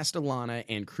 Mike Castellana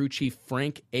and crew chief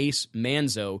Frank Ace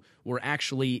Manzo were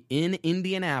actually in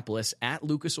Indianapolis at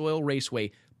Lucas Oil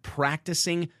Raceway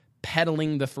practicing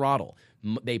pedaling the throttle.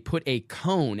 They put a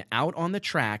cone out on the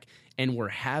track and were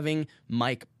having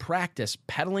Mike practice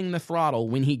pedaling the throttle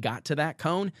when he got to that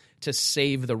cone to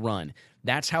save the run.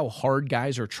 That's how hard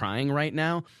guys are trying right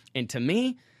now. And to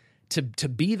me, to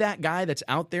be that guy that's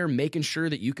out there making sure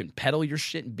that you can pedal your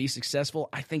shit and be successful,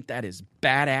 I think that is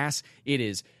badass. It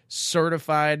is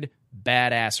certified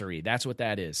badassery. That's what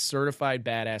that is. Certified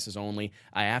badasses only.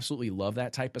 I absolutely love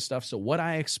that type of stuff. So what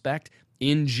I expect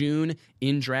in June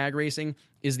in drag racing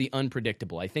is the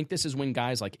unpredictable. I think this is when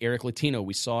guys like Eric Latino,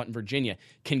 we saw it in Virginia,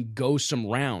 can go some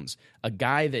rounds. A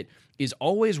guy that is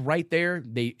always right there.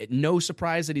 No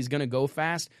surprise that he's going to go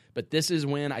fast, but this is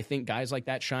when I think guys like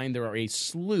that shine. There are a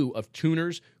slew of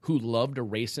tuners who love to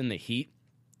race in the heat.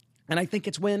 And I think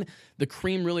it's when the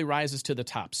cream really rises to the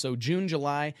top. So June,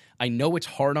 July, I know it's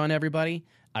hard on everybody.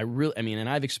 And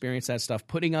I've experienced that stuff.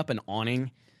 Putting up an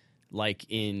awning like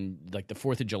in like the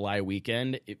 4th of July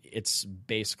weekend, it's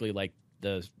basically like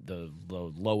the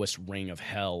lowest ring of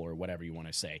hell or whatever you want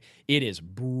to say. It is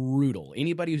brutal.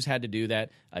 Anybody who's had to do that,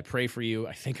 I pray for you.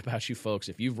 I think about you folks.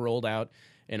 If you've rolled out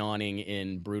an awning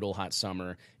in brutal hot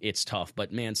summer, it's tough.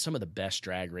 But man, some of the best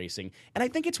drag racing. And I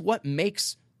think it's what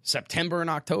makes September and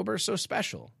October so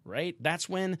special, right? That's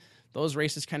when those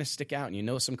races kind of stick out and you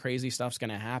know some crazy stuff's going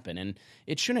to happen. And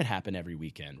it shouldn't happen every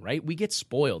weekend, right? We get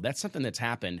spoiled. That's something that's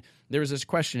happened. There was this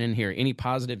question in here, any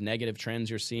positive, negative trends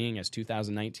you're seeing as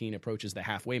 2019 approaches the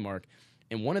halfway mark?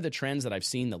 And one of the trends that I've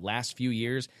seen the last few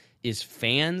years is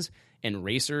fans and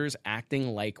racers acting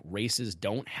like races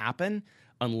don't happen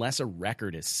unless a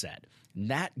record is set.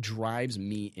 That drives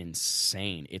me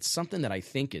insane. It's something that I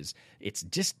think it's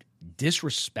just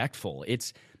disrespectful.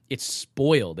 It's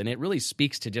spoiled, and it really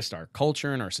speaks to just our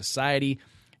culture and our society.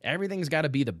 Everything's got to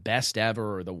be the best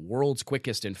ever or the world's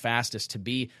quickest and fastest to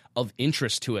be of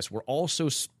interest to us. We're all so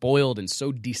spoiled and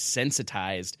so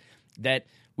desensitized that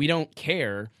we don't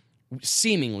care,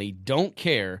 seemingly don't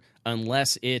care,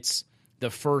 unless it's the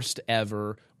first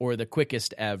ever or the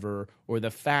quickest ever or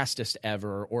the fastest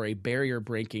ever or a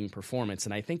barrier-breaking performance.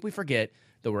 And I think we forget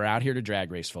that we're out here to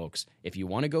drag race, folks. If you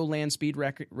want to go land speed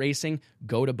racing,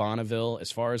 go to Bonneville.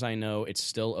 As far as I know, it's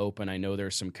still open. I know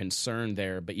there's some concern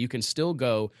there, but you can still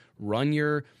go run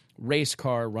your race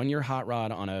car, run your hot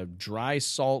rod on a dry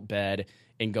salt bed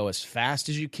and go as fast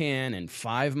as you can in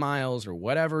 5 miles or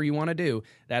whatever you want to do.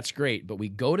 That's great. But we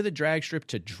go to the drag strip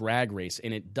to drag race,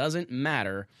 and it doesn't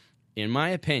matter, in my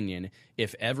opinion,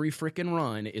 if every freaking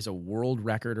run is a world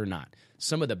record or not.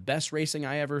 Some of the best racing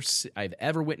I've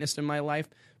ever witnessed in my life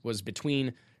was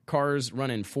between cars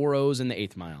running 4.0s in the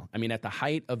 8th mile. I mean, at the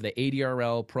height of the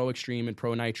ADRL, Pro Extreme, and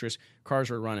Pro Nitrous, cars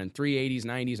were running 380s,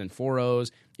 90s, and 4.0s.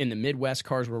 In the Midwest,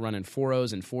 cars were running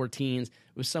 4.0s and 14s.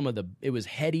 It was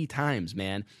heady times,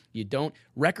 man.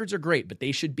 Records are great, but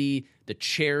they should be the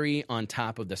cherry on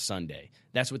top of the sundae.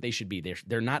 That's what they should be.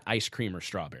 They're not ice cream or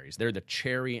strawberries. They're the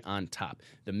cherry on top.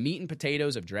 The meat and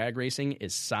potatoes of drag racing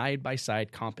is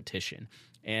side-by-side competition.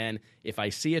 And if I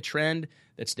see a trend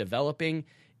that's developing,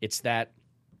 it's that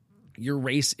your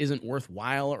race isn't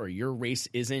worthwhile or your race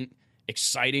isn't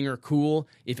exciting or cool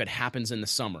if it happens in the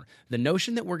summer. The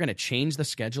notion that we're going to change the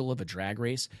schedule of a drag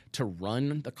race to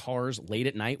run the cars late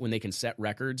at night when they can set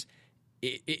records,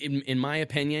 in my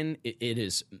opinion, it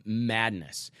is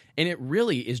madness. And it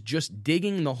really is just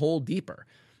digging the hole deeper.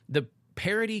 The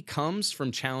parity comes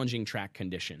from challenging track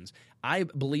conditions. I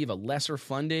believe a lesser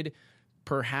funded,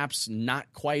 perhaps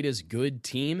not quite as good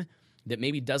team that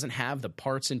maybe doesn't have the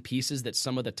parts and pieces that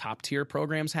some of the top tier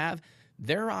programs have,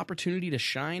 their opportunity to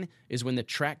shine is when the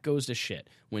track goes to shit,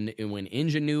 when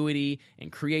ingenuity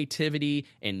and creativity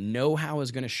and know-how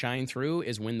is going to shine through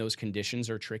is when those conditions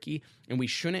are tricky, and we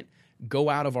shouldn't go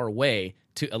out of our way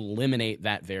to eliminate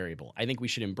that variable. I think we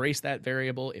should embrace that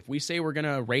variable. If we say we're going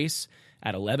to race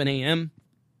at 11 a.m.,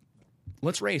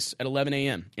 let's race at 11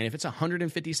 a.m. And if it's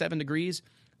 157 degrees,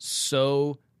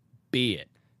 so be it.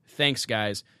 Thanks,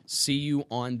 guys. See you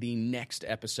on the next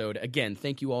episode. Again,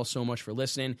 thank you all so much for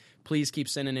listening. Please keep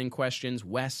sending in questions.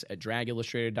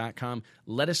 Wes@dragillustrated.com.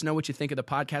 Let us know what you think of the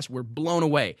podcast. We're blown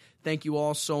away. Thank you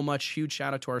all so much. Huge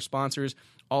shout out to our sponsors,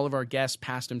 all of our guests,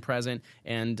 past and present,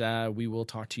 and we will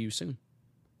talk to you soon.